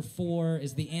 Look at number 4.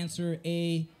 Is the answer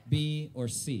A, B, or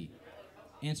C?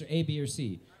 Answer A, B, or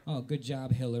C. Oh, good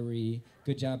job, Hillary.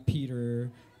 Good job, Peter.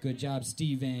 Good job,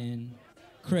 Steven.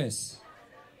 Chris,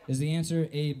 is the answer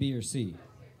A, B, or C?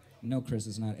 No, Chris,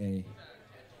 it's not A.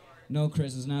 No,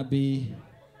 Chris, it's not B.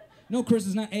 No, Chris,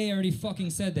 it's not A. I already fucking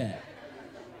said that.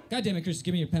 God damn it, Chris,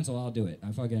 give me your pencil. I'll do it.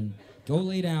 I fucking go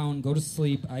lay down, go to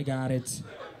sleep. I got it.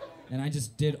 And I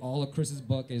just did all of Chris's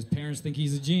book. His parents think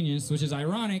he's a genius, which is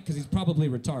ironic because he's probably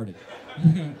retarded.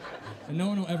 And no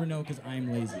one will ever know because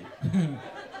I'm lazy.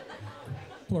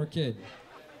 Poor kid.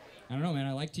 I don't know, man.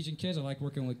 I like teaching kids. I like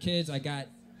working with kids. I got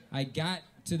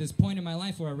to this point in my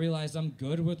life where I realized I'm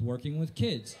good with working with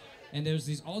kids. And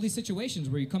there's all these situations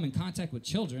where you come in contact with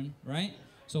children, right?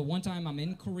 So one time I'm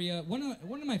in Korea. One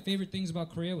of my favorite things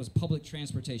about Korea was public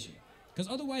transportation. Because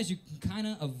otherwise you can kind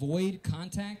of avoid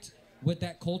contact with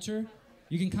that culture.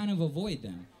 You can kind of avoid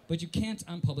them. But you can't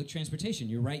on public transportation.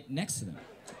 You're right next to them.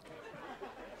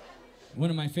 One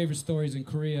of my favorite stories in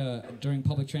Korea during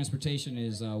public transportation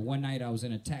is one night I was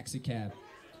in a taxi cab.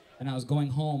 And I was going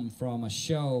home from a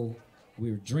show.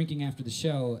 We were drinking after the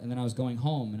show. And then I was going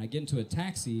home. And I get into a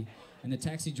taxi. And the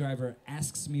taxi driver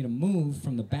asks me to move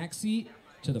from the back seat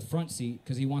to the front seat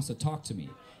because he wants to talk to me.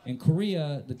 In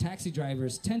Korea, the taxi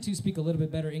drivers tend to speak a little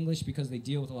bit better English because they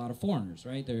deal with a lot of foreigners,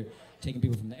 right? They're taking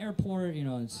people from the airport, you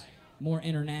know, it's more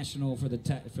international for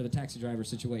the taxi driver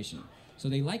situation. So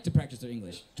they like to practice their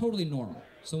English, totally normal.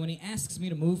 So when he asks me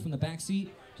to move from the back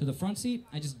seat to the front seat,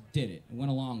 I just did it and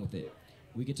went along with it.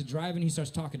 We get to driving, he starts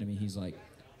talking to me. He's like,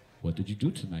 "What did you do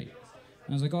tonight?" And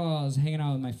I was like, "Oh, I was hanging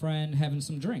out with my friend, having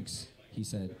some drinks." He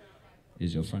said,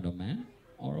 "Is your friend a man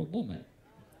or a woman?"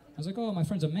 I was like, "Oh, my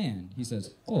friend's a man." He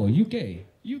says, "Oh, you gay?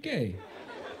 You gay?"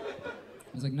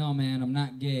 I was like, "No, man, I'm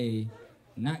not gay.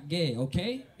 Not gay,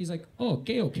 okay?" He's like, "Oh,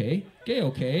 gay, okay. Gay,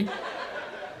 okay."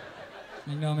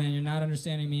 I'm like, "No, man, you're not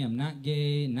understanding me. I'm not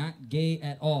gay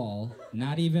at all.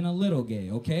 Not even a little gay,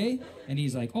 okay?" And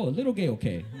he's like, "Oh, a little gay,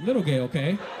 okay. Little gay,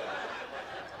 okay."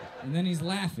 And then he's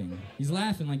laughing. He's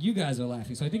laughing like you guys are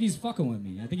laughing. So I think he's fucking with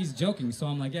me. I think he's joking. So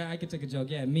I'm like, "Yeah, I could take a joke.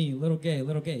 Yeah, me, little gay,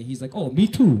 little gay." He's like, "Oh, me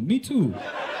too, me too."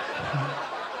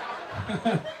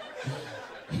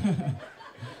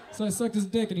 So I sucked his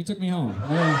dick and he took me home.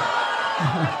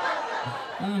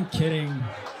 I'm kidding.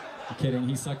 I'm kidding.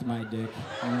 He sucked my dick.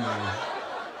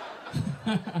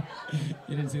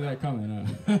 You didn't see that coming,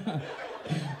 huh?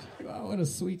 Wow, what a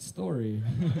sweet story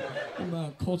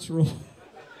about cultural.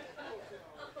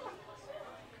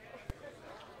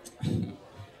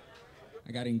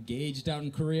 I got engaged out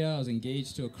in Korea. I was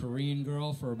engaged to a Korean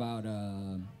girl for about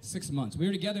 6 months. We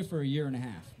were together for a year and a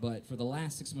half, but for the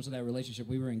last 6 months of that relationship,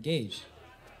 we were engaged.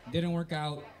 Didn't work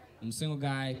out. I'm a single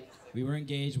guy. We were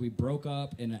engaged. We broke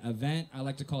up in an event I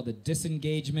like to call the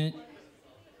disengagement.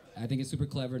 I think it's super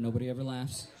clever. Nobody ever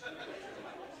laughs.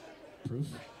 Proof?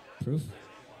 Proof?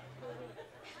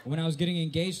 When I was getting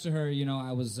engaged to her, you know,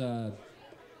 I was...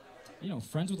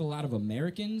 friends with a lot of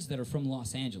Americans that are from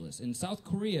Los Angeles. In South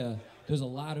Korea, there's a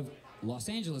lot of Los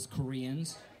Angeles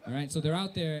Koreans, all right? So they're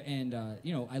out there, and,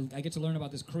 I get to learn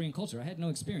about this Korean culture. I had no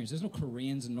experience. There's no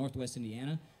Koreans in Northwest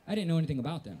Indiana. I didn't know anything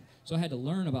about them. So I had to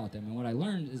learn about them, and what I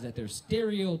learned is that they're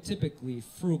stereotypically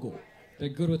frugal. They're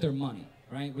good with their money,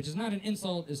 right? Which is not an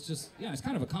insult. It's just, it's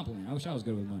kind of a compliment. I wish I was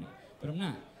good with money, but I'm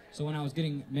not. So when I was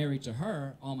getting married to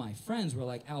her, all my friends were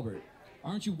like, "Albert,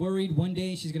 aren't you worried one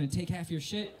day she's going to take half your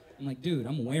shit?" I'm like, "Dude,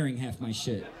 I'm wearing half my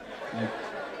shit. Like,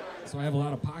 so I have a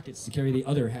lot of pockets to carry the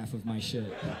other half of my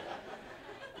shit."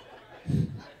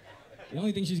 The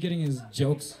only thing she's getting is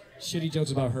jokes, shitty jokes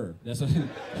about her. That's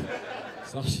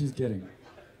all she's getting.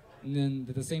 And then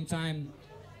at the same time,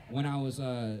 when I was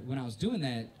doing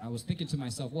that, I was thinking to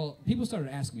myself, well, people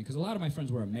started asking me, because a lot of my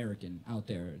friends were American out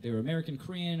there. They were American,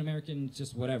 Korean, American,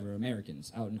 just whatever,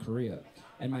 Americans out in Korea.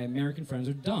 And my American friends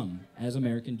are dumb, as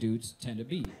American dudes tend to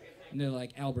be. And they're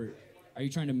like, "Albert, are you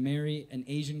trying to marry an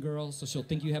Asian girl so she'll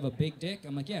think you have a big dick?"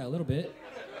 I'm like, "Yeah, a little bit.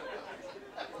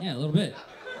 Yeah, a little bit.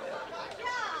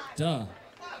 Duh.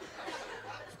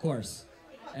 Of course."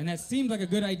 And that seemed like a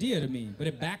good idea to me, but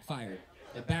it backfired.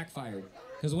 It backfired.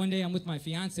 Because one day I'm with my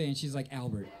fiance and she's like,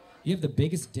 "Albert, you have the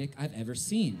biggest dick I've ever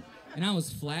seen." And I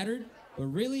was flattered, but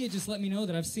really it just let me know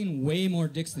that I've seen way more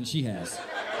dicks than she has.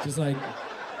 Just like,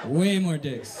 way more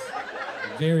dicks.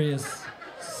 Various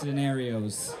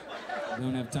scenarios.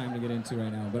 Don't have time to get into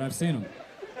right now, but I've seen them.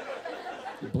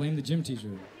 You blame the gym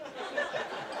teacher.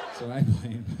 So I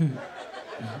blame.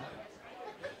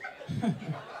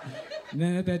 And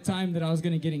then at that time that I was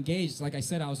going to get engaged, like I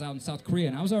said, I was out in South Korea,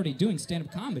 and I was already doing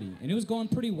stand-up comedy, and it was going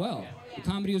pretty well. The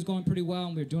comedy was going pretty well,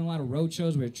 and we were doing a lot of road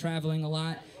shows, we were traveling a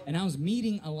lot, and I was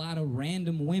meeting a lot of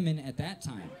random women at that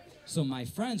time. So my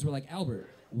friends were like, Albert,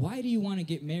 why do you want to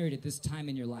get married at this time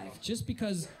in your life? Just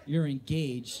because you're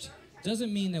engaged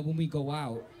doesn't mean that when we go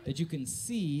out that you can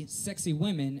see sexy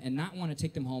women and not want to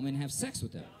take them home and have sex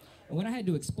with them. And what I had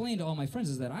to explain to all my friends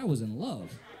is that I was in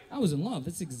love. I was in love.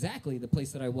 That's exactly the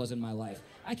place that I was in my life.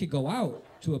 I could go out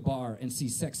to a bar and see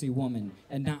sexy woman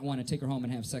and not want to take her home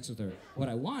and have sex with her. What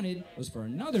I wanted was for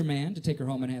another man to take her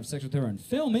home and have sex with her and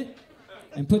film it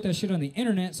and put that shit on the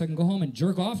internet so I can go home and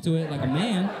jerk off to it like a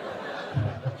man.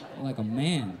 Like a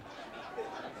man.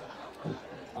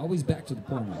 Always back to the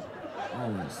porno.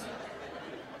 Always.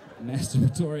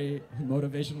 Masturbatory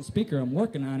motivational speaker. I'm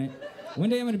working on it. One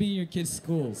day I'm going to be in your kids'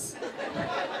 schools.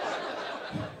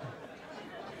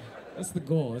 That's the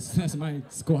goal. That's my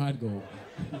squad goal.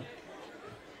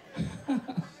 I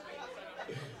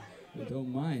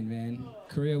don't mind, man.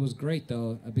 Korea was great,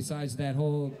 though. Besides that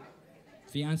whole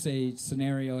fiance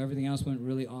scenario, everything else went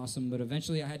really awesome. But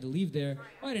eventually I had to leave there.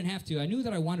 Well, I didn't have to. I knew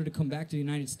that I wanted to come back to the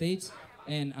United States,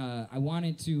 and I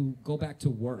wanted to go back to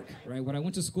work, right? What I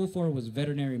went to school for was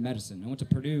veterinary medicine. I went to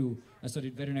Purdue. I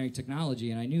studied veterinary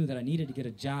technology, and I knew that I needed to get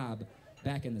a job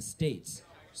back in the States.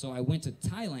 So I went to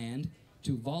Thailand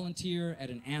to volunteer at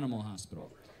an animal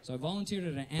hospital. So I volunteered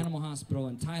at an animal hospital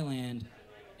in Thailand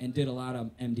and did a lot of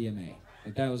MDMA.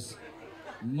 Like that was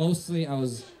mostly, I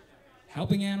was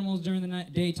helping animals during the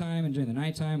daytime, and during the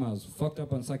nighttime I was fucked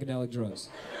up on psychedelic drugs.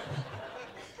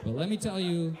 But let me tell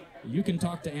you, you can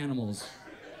talk to animals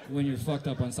when you're fucked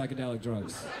up on psychedelic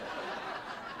drugs.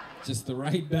 Just the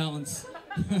right balance.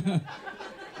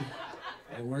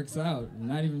 It works out. I'm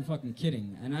not even fucking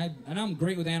kidding. And I'm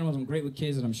great with animals, I'm great with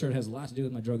kids, and I'm sure it has a lot to do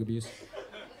with my drug abuse.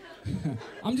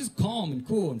 I'm just calm and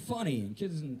cool and funny, and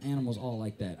kids and animals all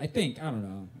like that. I think. I don't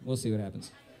know. We'll see what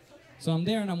happens. So I'm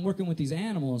there, and I'm working with these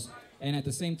animals, and at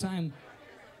the same time,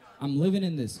 I'm living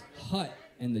in this hut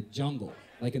in the jungle.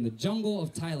 Like in the jungle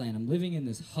of Thailand, I'm living in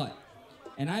this hut.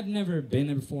 And I've never been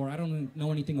there before. I don't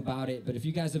know anything about it, but if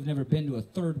you guys have never been to a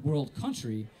third world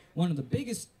country, one of the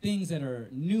biggest things that are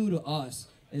new to us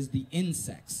is the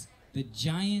insects, the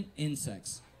giant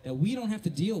insects that we don't have to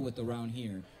deal with around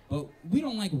here. But we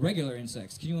don't like regular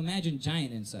insects. Can you imagine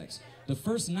giant insects? The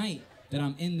first night that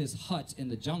I'm in this hut in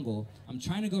the jungle, I'm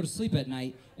trying to go to sleep at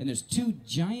night, and there's 2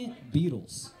 giant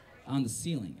beetles on the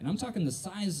ceiling. And I'm talking the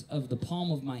size of the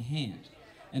palm of my hand.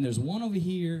 And there's one over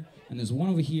here, and there's one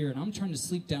over here, and I'm trying to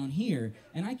sleep down here,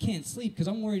 and I can't sleep because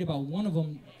I'm worried about one of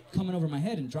them coming over my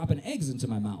head and dropping eggs into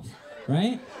my mouth,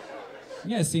 right?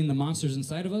 You guys seen the monsters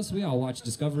inside of us? We all watch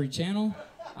Discovery Channel.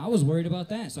 I was worried about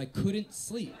that, so I couldn't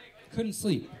sleep.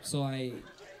 So I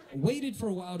waited for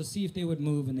a while to see if they would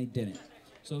move, and they didn't.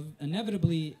 So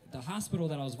inevitably, the hospital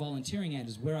that I was volunteering at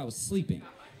is where I was sleeping.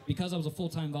 Because I was a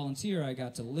full-time volunteer, I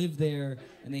got to live there,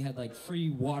 and they had like free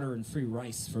water and free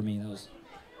rice for me. That was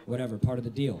whatever, part of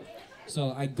the deal.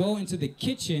 So I go into the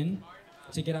kitchen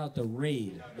to get out the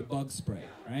Raid, the bug spray,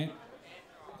 right?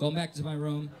 Going back to my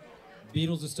room,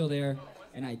 beetles are still there,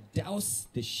 and I douse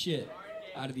the shit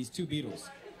out of these 2 beetles,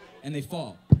 and they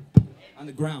fall on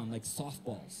the ground like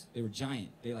softballs. They were giant.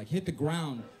 They like hit the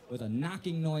ground with a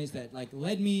knocking noise that like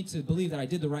led me to believe that I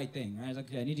did the right thing, right? I was like,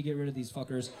 okay, I need to get rid of these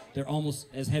fuckers. They're almost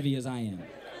as heavy as I am,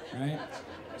 right?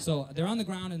 So they're on the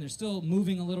ground and they're still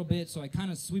moving a little bit, so I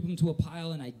kind of sweep them to a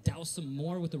pile and I douse some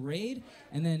more with the Raid,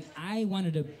 and then I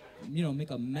wanted to, make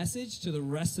a message to the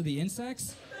rest of the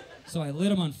insects, so I lit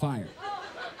them on fire.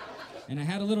 And I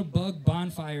had a little bug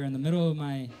bonfire in the middle of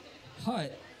my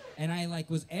hut, and I like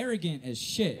was arrogant as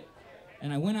shit.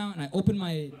 And I went out and I opened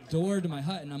my door to my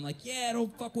hut and I'm like, yeah,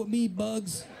 don't fuck with me,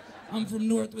 bugs. I'm from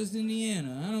Northwest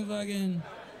Indiana.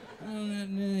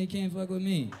 You can't fuck with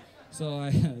me. So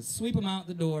I sweep them out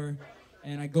the door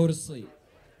and I go to sleep.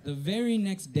 The very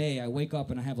next day I wake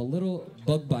up and I have a little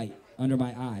bug bite under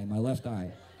my eye, my left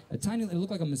eye. It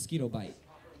looked like a mosquito bite.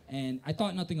 And I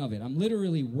thought nothing of it. I'm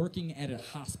literally working at a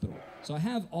hospital. So I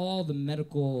have all the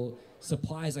medical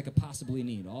supplies I could possibly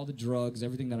need, all the drugs,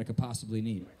 everything that I could possibly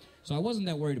need. So I wasn't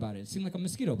that worried about it. It seemed like a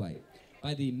mosquito bite.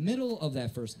 By the middle of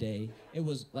that first day, it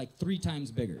was like 3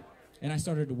 times bigger. And I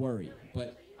started to worry.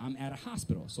 But I'm at a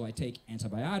hospital, so I take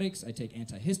antibiotics, I take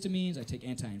antihistamines, I take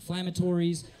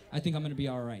anti-inflammatories. I think I'm going to be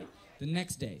all right. The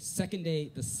next day,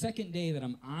 the second day that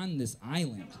I'm on this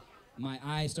island, my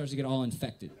eye starts to get all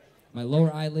infected. My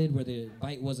lower eyelid, where the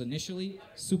bite was initially,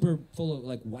 super full of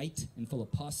like white and full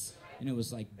of pus, and it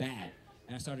was like bad.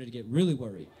 And I started to get really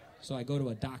worried. So I go to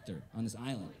a doctor on this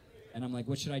island. And I'm like,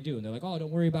 what should I do? And they're like, oh,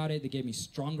 don't worry about it. They gave me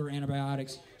stronger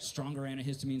antibiotics, stronger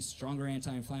antihistamines, stronger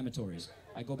anti-inflammatories.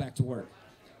 I go back to work.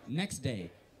 Next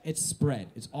day, it's spread.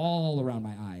 It's all around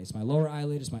my eye. It's my lower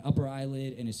eyelid, it's my upper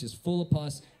eyelid, and it's just full of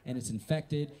pus, and it's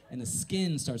infected, and the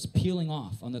skin starts peeling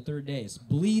off on the third day. It's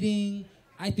bleeding.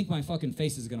 I think my fucking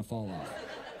face is gonna fall off.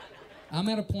 I'm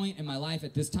at a point in my life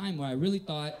at this time where I really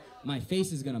thought my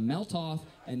face is gonna melt off,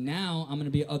 and now I'm gonna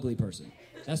be an ugly person.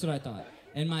 That's what I thought.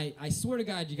 And I swear to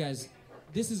God, you guys,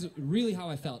 this is really how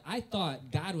I felt. I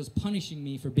thought God was punishing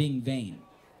me for being vain.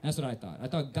 That's what I thought. I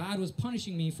thought God was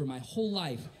punishing me for my whole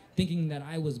life, thinking that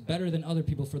I was better than other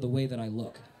people for the way that I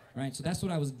look, right? So that's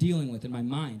what I was dealing with in my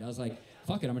mind. I was like,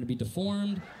 fuck it, I'm gonna be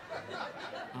deformed.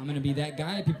 I'm gonna be that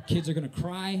guy. Kids are gonna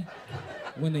cry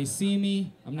when they see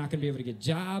me. I'm not gonna be able to get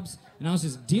jobs. And I was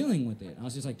just dealing with it. I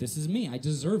was just like, this is me. I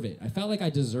deserve it. I felt like I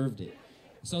deserved it.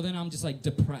 So then I'm just like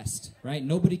depressed, right?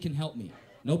 Nobody can help me.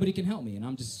 Nobody can help me. And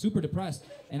I'm just super depressed.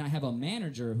 And I have a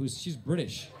manager she's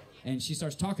British. And she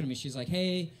starts talking to me. She's like,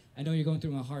 hey, I know you're going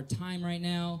through a hard time right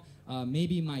now.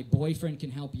 Maybe my boyfriend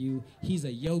can help you. He's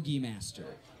a yogi master.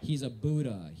 He's a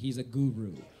Buddha. He's a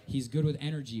guru. He's good with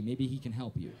energy. Maybe he can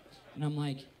help you. And I'm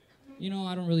like, you know,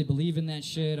 I don't really believe in that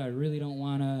shit. I really don't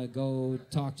want to go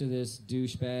talk to this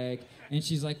douchebag. And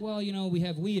she's like, well, you know, we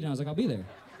have weed. And I was like, I'll be there.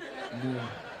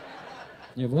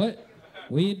 You have what?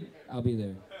 Weed? I'll be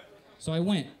there. So I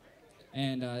went.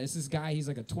 And it's this guy. He's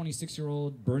like a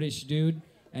 26-year-old British dude.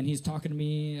 And he's talking to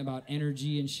me about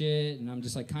energy and shit, and I'm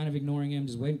just like kind of ignoring him,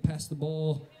 just waiting past the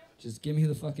bowl. Just give me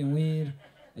the fucking weed.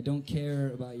 I don't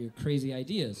care about your crazy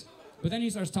ideas. But then he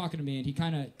starts talking to me, and he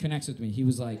kind of connects with me. He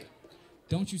was like,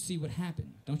 don't you see what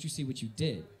happened? Don't you see what you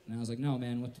did? And I was like, no,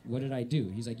 man, what did I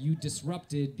do? He's like, you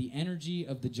disrupted the energy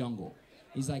of the jungle.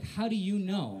 He's like, how do you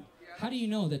know? How do you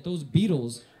know that those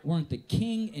beetles weren't the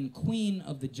king and queen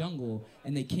of the jungle,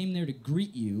 and they came there to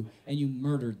greet you, and you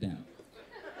murdered them?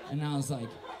 And I was like,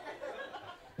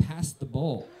 pass the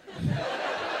bowl.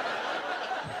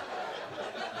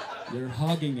 You're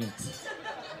hogging it.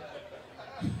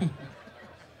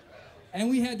 And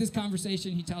we had this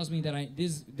conversation. He tells me that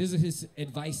this is his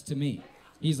advice to me.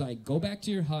 He's like, go back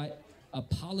to your hut,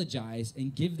 apologize,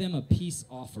 and give them a peace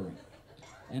offering.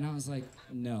 And I was like,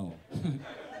 no.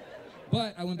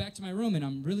 But I went back to my room, and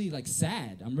I'm really like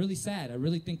sad. I'm really sad. I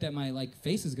really think that my like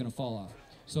face is gonna fall off.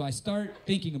 So I start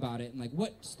thinking about it, and like,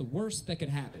 what's the worst that could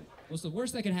happen? What's the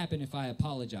worst that could happen if I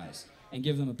apologize and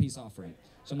give them a peace offering?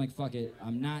 So I'm like, fuck it,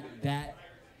 I'm not that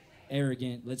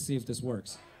arrogant. Let's see if this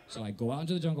works. So I go out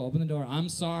into the jungle, open the door. I'm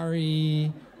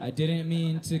sorry. I didn't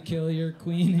mean to kill your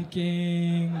queen and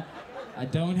king. I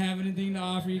don't have anything to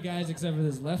offer you guys except for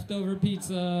this leftover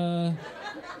pizza.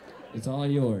 It's all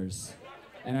yours.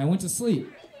 And I went to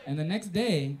sleep. And the next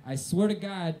day, I swear to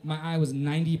God, my eye was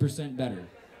 90% better.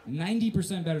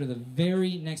 90% better the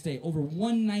very next day. Over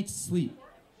one night's sleep,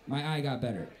 my eye got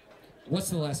better. What's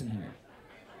the lesson here?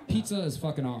 Pizza is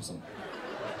fucking awesome.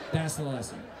 That's the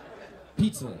lesson.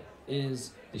 Pizza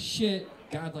is the shit.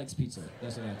 God likes pizza.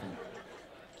 That's what I think.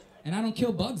 And I don't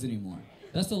kill bugs anymore.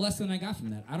 That's the lesson I got from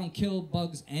that. I don't kill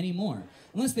bugs anymore.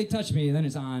 Unless they touch me, then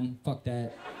it's on. Fuck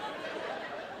that.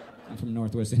 I'm from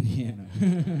Northwest Indiana.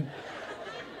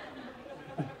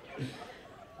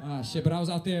 Shit, but I was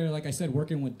out there, like I said,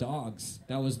 working with dogs.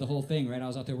 That was the whole thing, right? I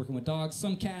was out there working with dogs,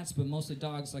 some cats, but mostly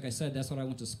dogs. Like I said, that's what I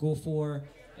went to school for.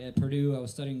 At Purdue, I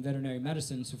was studying veterinary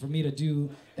medicine. So for me to do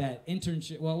that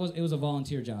internship, well, it was a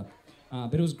volunteer job,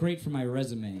 but it was great for my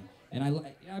resume. And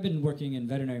I've been working in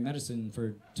veterinary medicine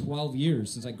for 12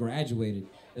 years since I graduated.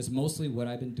 That's mostly what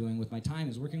I've been doing with my time,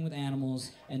 is working with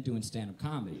animals and doing stand-up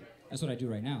comedy. That's what I do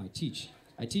right now. I teach.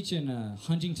 I teach in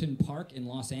Huntington Park in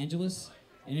Los Angeles.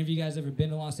 Any of you guys ever been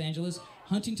to Los Angeles?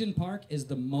 Huntington Park is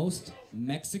the most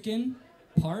Mexican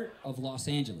part of Los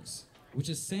Angeles, which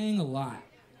is saying a lot.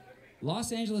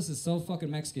 Los Angeles is so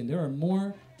fucking Mexican. There are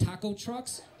more taco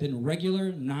trucks than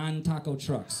regular non-taco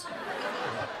trucks.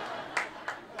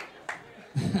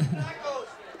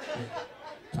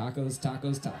 Tacos,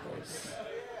 tacos, tacos.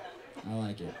 I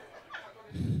like it.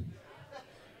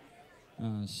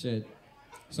 Shit.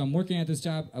 So I'm working at this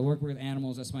job. I work with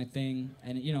animals. That's my thing.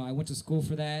 And, you know, I went to school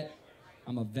for that.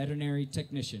 I'm a veterinary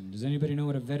technician. Does anybody know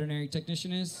what a veterinary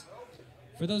technician is?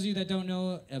 For those of you that don't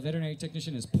know, a veterinary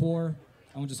technician is poor.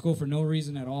 I went to school for no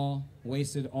reason at all.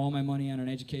 Wasted all my money on an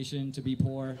education to be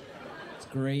poor. It's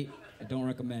great. I don't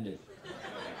recommend it.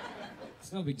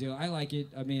 It's no big deal. I like it.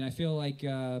 I mean, I feel like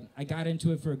I got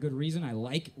into it for a good reason. I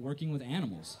like working with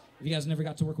animals. If you guys never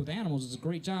got to work with animals, it's a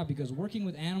great job because working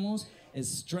with animals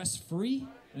is stress-free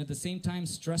and at the same time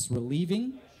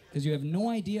stress-relieving, because you have no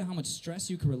idea how much stress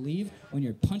you can relieve when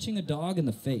you're punching a dog in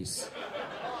the face.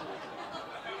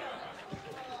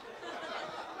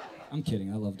 I'm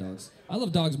kidding. I love dogs. I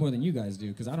love dogs more than you guys do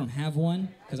because I don't have one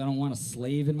because I don't want a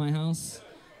slave in my house.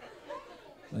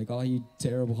 Like all you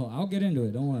terrible... I'll get into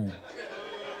it. Don't worry.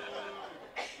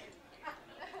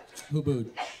 Who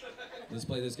booed? Let's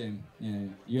play this game. Yeah.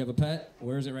 You have a pet?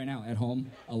 Where is it right now? At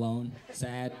home? Alone?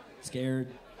 Sad?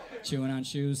 Scared? Chewing on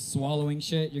shoes? Swallowing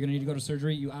shit? You're going to need to go to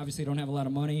surgery? You obviously don't have a lot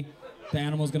of money. The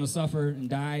animal's going to suffer and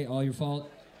die. All your fault.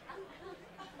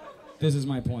 This is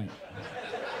my point.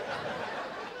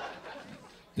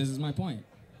 This is my point.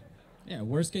 Yeah,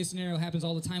 worst case scenario happens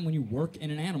all the time when you work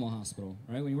in an animal hospital,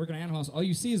 right? When you work in an animal hospital, all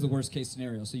you see is the worst case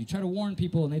scenario. So you try to warn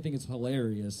people and they think it's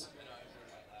hilarious.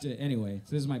 Anyway,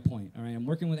 so this is my point, all right? I'm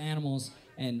working with animals,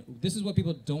 and this is what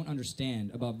people don't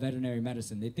understand about veterinary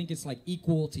medicine. They think it's like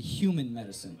equal to human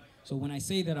medicine. So when I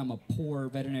say that I'm a poor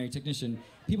veterinary technician,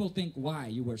 people think, why?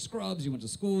 You wear scrubs, you went to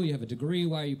school, you have a degree,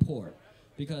 why are you poor?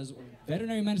 Because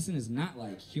veterinary medicine is not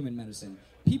like human medicine.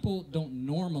 People don't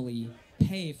normally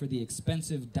pay for the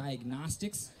expensive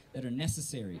diagnostics that are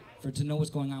necessary to know what's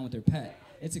going on with their pet.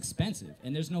 It's expensive,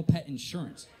 and there's no pet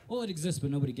insurance. Well, it exists, but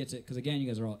nobody gets it, because again, you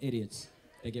guys are all idiots.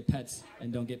 They get pets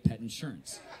and don't get pet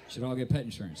insurance. Should all get pet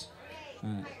insurance.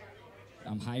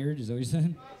 I'm hired, is that what you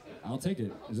said? I'll take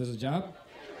it. Is this a job?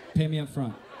 Pay me up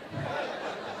front.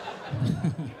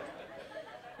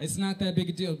 It's not that big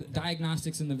a deal.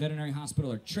 Diagnostics in the veterinary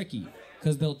hospital are tricky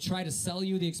because they'll try to sell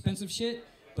you the expensive shit,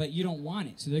 but you don't want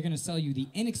it. So they're going to sell you the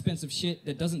inexpensive shit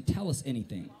that doesn't tell us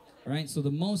anything. All right? So the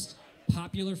most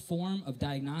popular form of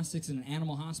diagnostics in an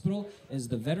animal hospital is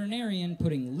the veterinarian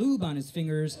putting lube on his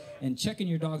fingers and checking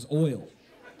your dog's oil.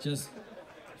 Just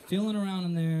feeling around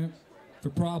in there for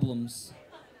problems.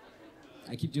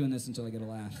 I keep doing this until I get a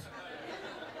laugh.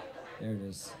 There it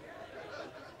is.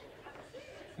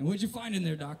 And what'd you find in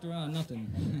there, doctor? Oh,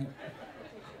 nothing.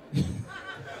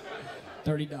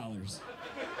 $30.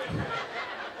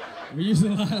 We're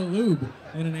using a lot of lube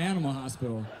in an animal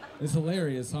hospital. It's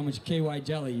hilarious how much KY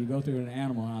jelly you go through in an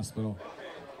animal hospital.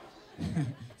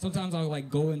 Sometimes I'll like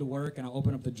go into work and I'll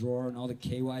open up the drawer and all the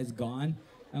KY's gone.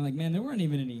 I'm like, man, there weren't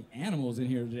even any animals in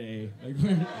here today. Like,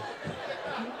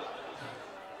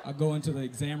 I'll go into the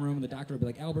exam room and the doctor will be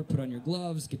like, Albert, put on your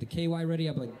gloves, get the KY ready.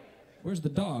 I'll be like, where's the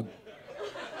dog?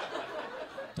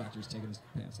 Doctor's taking his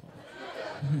pants off.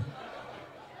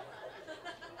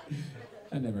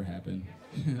 That never happened.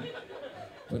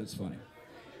 But it's funny.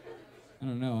 I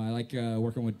don't know. I like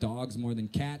working with dogs more than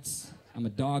cats. I'm a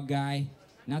dog guy.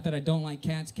 Not that I don't like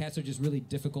cats. Cats are just really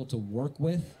difficult to work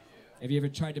with. Have you ever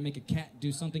tried to make a cat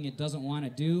do something it doesn't want to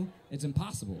do? It's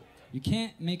impossible. You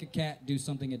can't make a cat do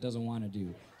something it doesn't want to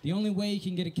do. The only way you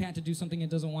can get a cat to do something it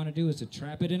doesn't want to do is to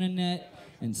trap it in a net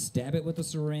and stab it with a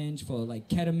syringe full of like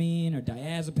ketamine or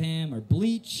diazepam or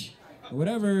bleach or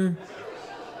whatever.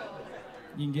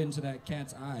 You can get into that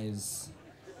cat's eyes.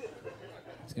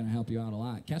 It's going to help you out a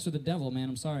lot. Cats are the devil, man.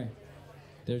 I'm sorry.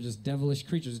 They're just devilish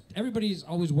creatures. Everybody's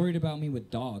always worried about me with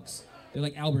dogs. They're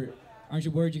like, Albert, aren't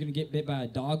you worried you're going to get bit by a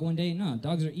dog one day? No,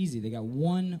 dogs are easy. They got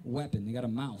one weapon. They got a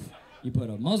mouth. You put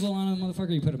a muzzle on a motherfucker,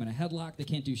 you put them in a headlock, they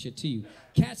can't do shit to you.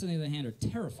 Cats, on the other hand, are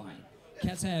terrifying.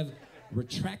 Cats have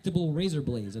retractable razor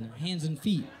blades on their hands and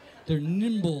feet. They're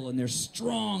nimble, and they're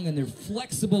strong, and they're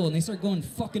flexible, and they start going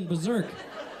fucking berserk.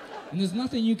 And there's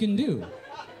nothing you can do.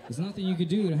 There's nothing you can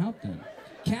do to help them.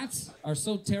 Cats are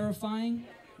so terrifying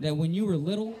that when you were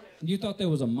little, you thought there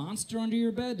was a monster under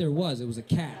your bed. There was. It was a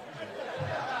cat.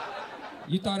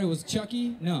 You thought it was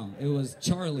Chucky? No, it was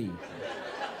Charlie,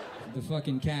 the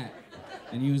fucking cat.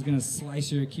 And he was gonna slice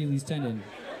your Achilles tendon.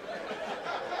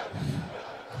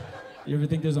 You ever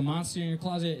think there's a monster in your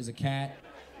closet? It's a cat.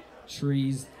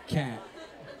 Trees, cat.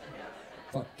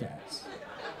 Fuck cats.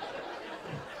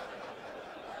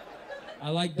 I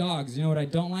like dogs. You know what I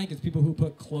don't like? It's people who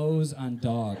put clothes on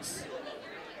dogs.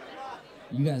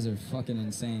 You guys are fucking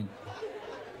insane.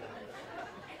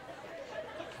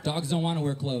 Dogs don't want to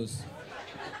wear clothes.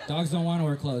 Dogs don't want to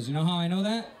wear clothes. You know how I know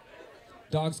that?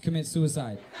 Dogs commit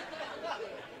suicide.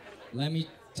 Let me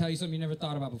tell you something you never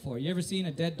thought about before. You ever seen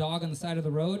a dead dog on the side of the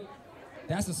road?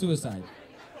 That's a suicide.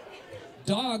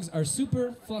 Dogs are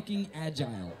super fucking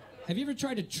agile. Have you ever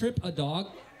tried to trip a dog?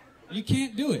 You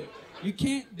can't do it. You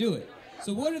can't do it.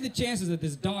 So what are the chances that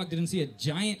this dog didn't see a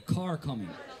giant car coming?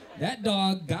 That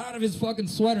dog got out of his fucking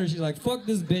sweater. She's like, fuck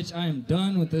this bitch. I am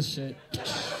done with this shit.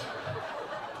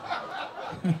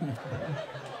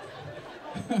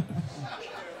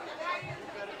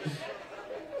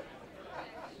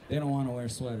 They don't want to wear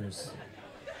sweaters.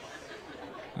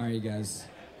 All right, you guys.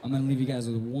 I'm going to leave you guys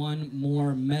with one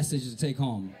more message to take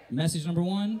home. Message number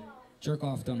 1, jerk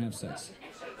off, don't have sex.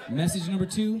 Message number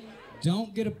 2,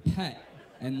 don't get a pet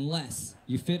unless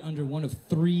you fit under one of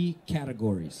 3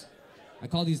 categories. I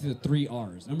call these the 3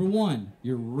 R's. Number 1,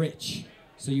 you're rich,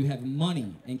 so you have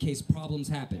money in case problems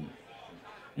happen.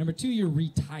 Number 2, you're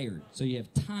retired, so you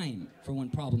have time for when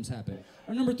problems happen.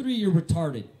 Or number 3, you're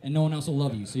retarded, and no one else will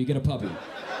love you, so you get a puppy.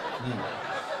 Yeah.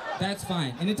 That's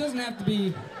fine. And it doesn't have to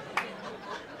be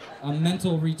a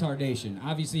mental retardation.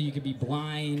 Obviously, you could be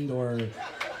blind or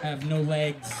have no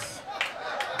legs,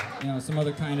 you know, some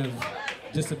other kind of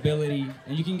disability,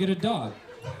 and you can get a dog.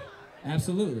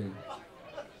 Absolutely.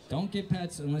 Don't get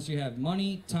pets unless you have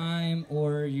money, time,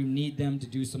 or you need them to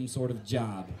do some sort of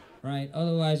job, right?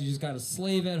 Otherwise, you just got a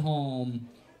slave at home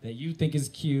that you think is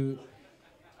cute,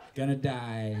 gonna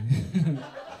die, and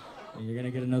you're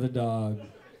gonna get another dog.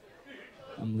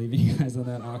 I'm leaving you guys on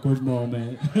that awkward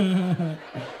moment.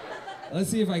 Let's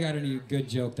see if I got any good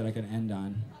joke that I can end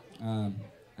on.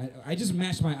 I just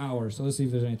matched my hour, so let's see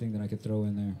if there's anything that I could throw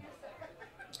in there.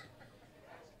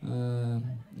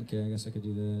 Okay, I guess I could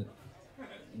do that.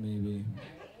 Maybe.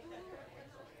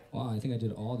 Wow, I think I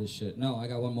did all this shit. No, I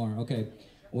got one more. Okay.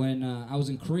 When I was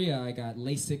in Korea, I got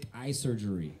LASIK eye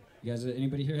surgery. You guys,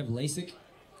 anybody here have LASIK?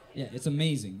 Yeah, it's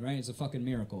amazing, right? It's a fucking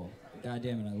miracle. God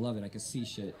damn it, I love it. I can see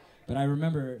shit. But I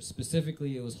remember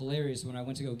specifically, it was hilarious when I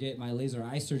went to go get my laser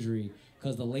eye surgery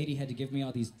because the lady had to give me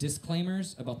all these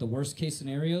disclaimers about the worst case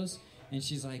scenarios. And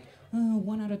she's like, oh,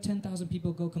 1 out of 10,000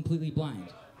 people go completely blind.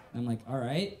 And I'm like, all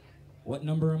right, what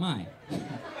number am I?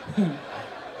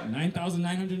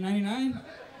 9,999?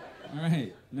 All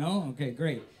right, no? Okay,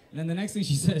 great. And then the next thing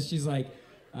she says, she's like,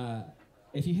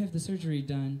 if you have the surgery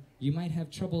done, you might have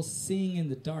trouble seeing in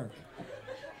the dark.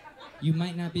 You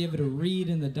might not be able to read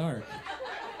in the dark.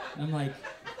 And I'm like,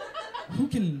 who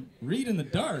can read in the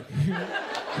dark?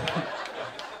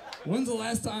 When's the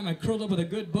last time I curled up with a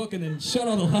good book and then shut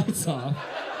all the lights off?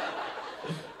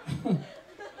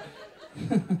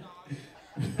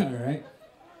 All right.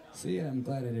 See, I'm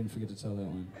glad I didn't forget to tell that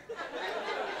one.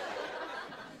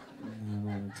 I don't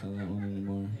want to tell that one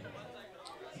anymore.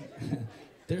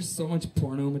 There's so much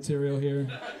porno material here.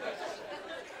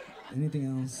 Anything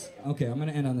else? Okay, I'm going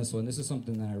to end on this one. This is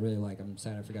something that I really like. I'm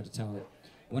sad I forgot to tell it.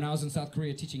 When I was in South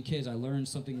Korea teaching kids, I learned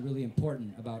something really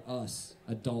important about us,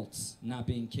 adults, not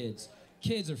being kids.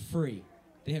 Kids are free.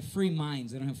 They have free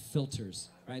minds. They don't have filters,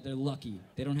 right? They're lucky.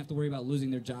 They don't have to worry about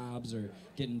losing their jobs or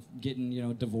getting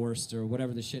divorced or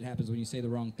whatever the shit happens when you say the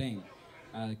wrong thing.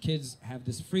 Kids have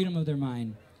this freedom of their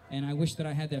mind, and I wish that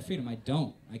I had that freedom. I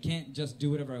don't. I can't just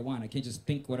do whatever I want. I can't just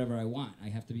think whatever I want. I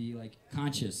have to be,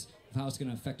 conscious of how it's going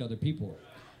to affect other people.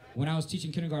 When I was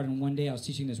teaching kindergarten, one day I was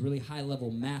teaching this really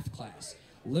high-level math class.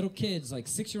 Little kids,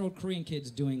 6-year-old Korean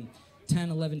kids doing 10,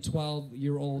 11,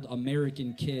 12-year-old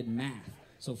American kid math.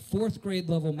 So 4th grade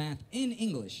level math in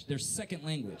English, their second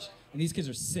language. And these kids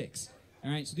are 6. All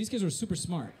right, so these kids were super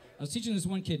smart. I was teaching this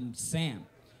one kid, Sam.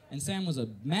 And Sam was a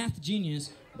math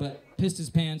genius, but pissed his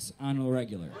pants on a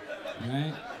regular. All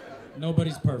right?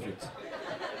 Nobody's perfect.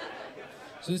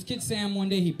 So this kid, Sam, one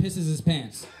day he pisses his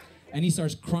pants. And he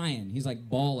starts crying. He's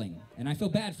bawling. And I feel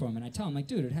bad for him. And I tell him,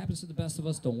 dude, it happens to the best of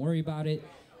us. Don't worry about it.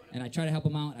 And I try to help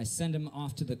him out. I send him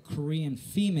off to the Korean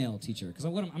female teacher. Because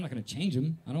I'm not going to change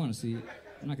him. I don't want to see.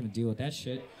 I'm not going to deal with that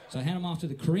shit. So I hand him off to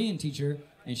the Korean teacher.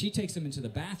 And she takes him into the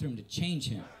bathroom to change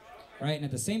him. Right? And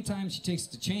at the same time she takes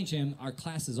to change him, our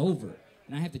class is over.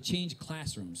 And I have to change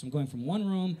classrooms. So I'm going from one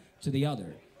room to the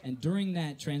other. And during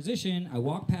that transition, I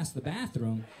walk past the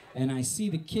bathroom. And I see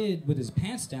the kid with his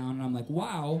pants down. And I'm like,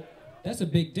 wow. That's a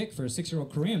big dick for a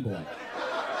 6-year-old Korean boy.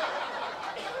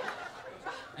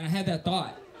 And I had that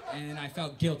thought, and I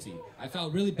felt guilty. I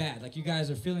felt really bad, like you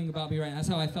guys are feeling about me right now. That's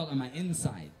how I felt on my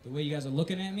inside. The way you guys are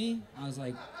looking at me, I was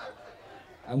like,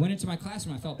 I went into my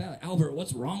classroom, I felt bad. Albert,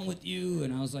 what's wrong with you?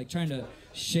 And I was trying to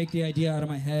shake the idea out of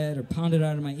my head or pound it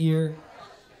out of my ear.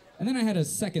 And then I had a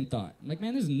second thought. I'm like,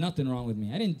 man, there's nothing wrong with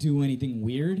me. I didn't do anything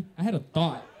weird. I had a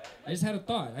thought. I just had a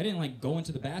thought. I didn't go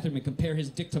into the bathroom and compare his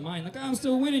dick to mine. I'm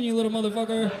still winning, you little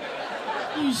motherfucker.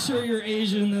 You sure you're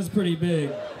Asian? That's pretty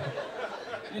big.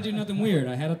 I didn't do nothing weird.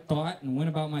 I had a thought and went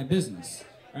about my business,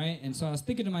 right? And so I was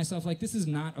thinking to myself, this is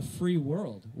not a free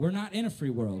world. We're not in a free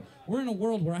world. We're in a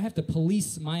world where I have to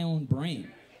police my own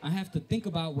brain. I have to think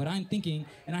about what I'm thinking,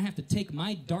 and I have to take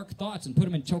my dark thoughts and put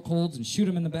them in chokeholds and shoot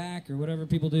them in the back or whatever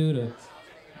people do to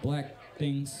black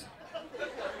things.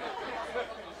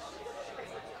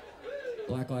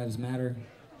 Black Lives Matter.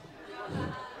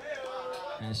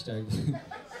 Hashtag.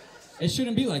 It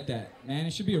shouldn't be like that, man.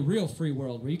 It should be a real free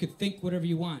world where you could think whatever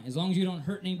you want. As long as you don't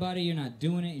hurt anybody, you're not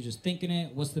doing it, you're just thinking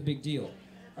it. What's the big deal?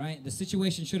 Right? The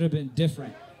situation should have been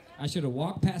different. I should have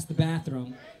walked past the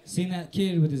bathroom, seen that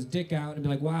kid with his dick out, and be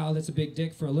like, wow, that's a big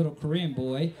dick for a little Korean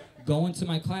boy. Go into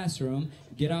my classroom,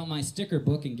 get out my sticker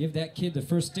book, and give that kid the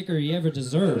first sticker he ever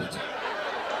deserved.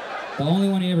 The only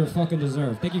one he ever fucking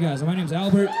deserved. Thank you guys. My name's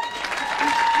Albert.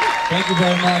 Thank you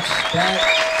very much. That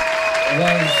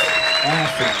was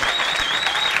awesome.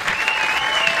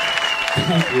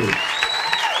 Thank you.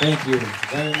 Thank you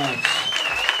very much.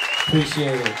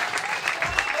 Appreciate it.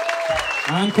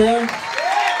 Encore?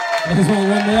 You guys want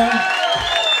one more?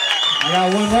 I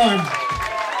got one more.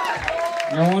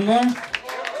 You got one more?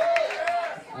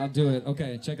 I'll do it.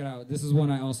 Okay, check it out. This is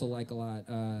one I also like a lot.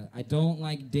 I don't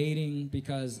like dating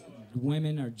because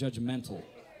women are judgmental.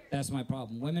 That's my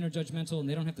problem. Women are judgmental and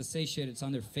they don't have to say shit. It's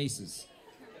on their faces.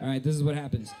 All right, this is what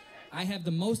happens. I have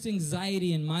the most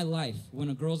anxiety in my life when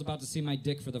a girl's about to see my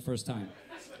dick for the first time.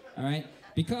 All right?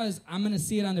 Because I'm going to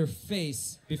see it on their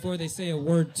face before they say a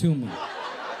word to me.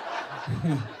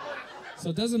 So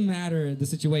it doesn't matter the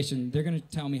situation. They're going to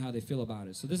tell me how they feel about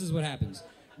it. So this is what happens.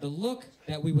 The look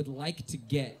that we would like to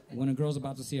get when a girl's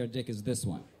about to see our dick is this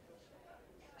one.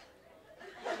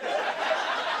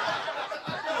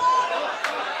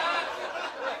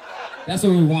 That's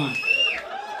what we want.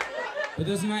 But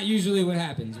that's not usually what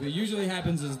happens. What usually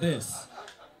happens is this.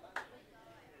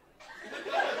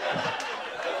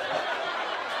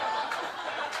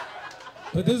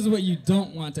 But this is what you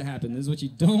don't want to happen. This is what you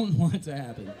don't want to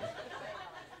happen.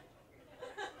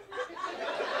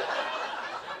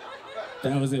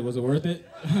 That was it. Was it worth it?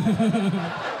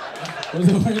 Was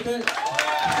it worth it?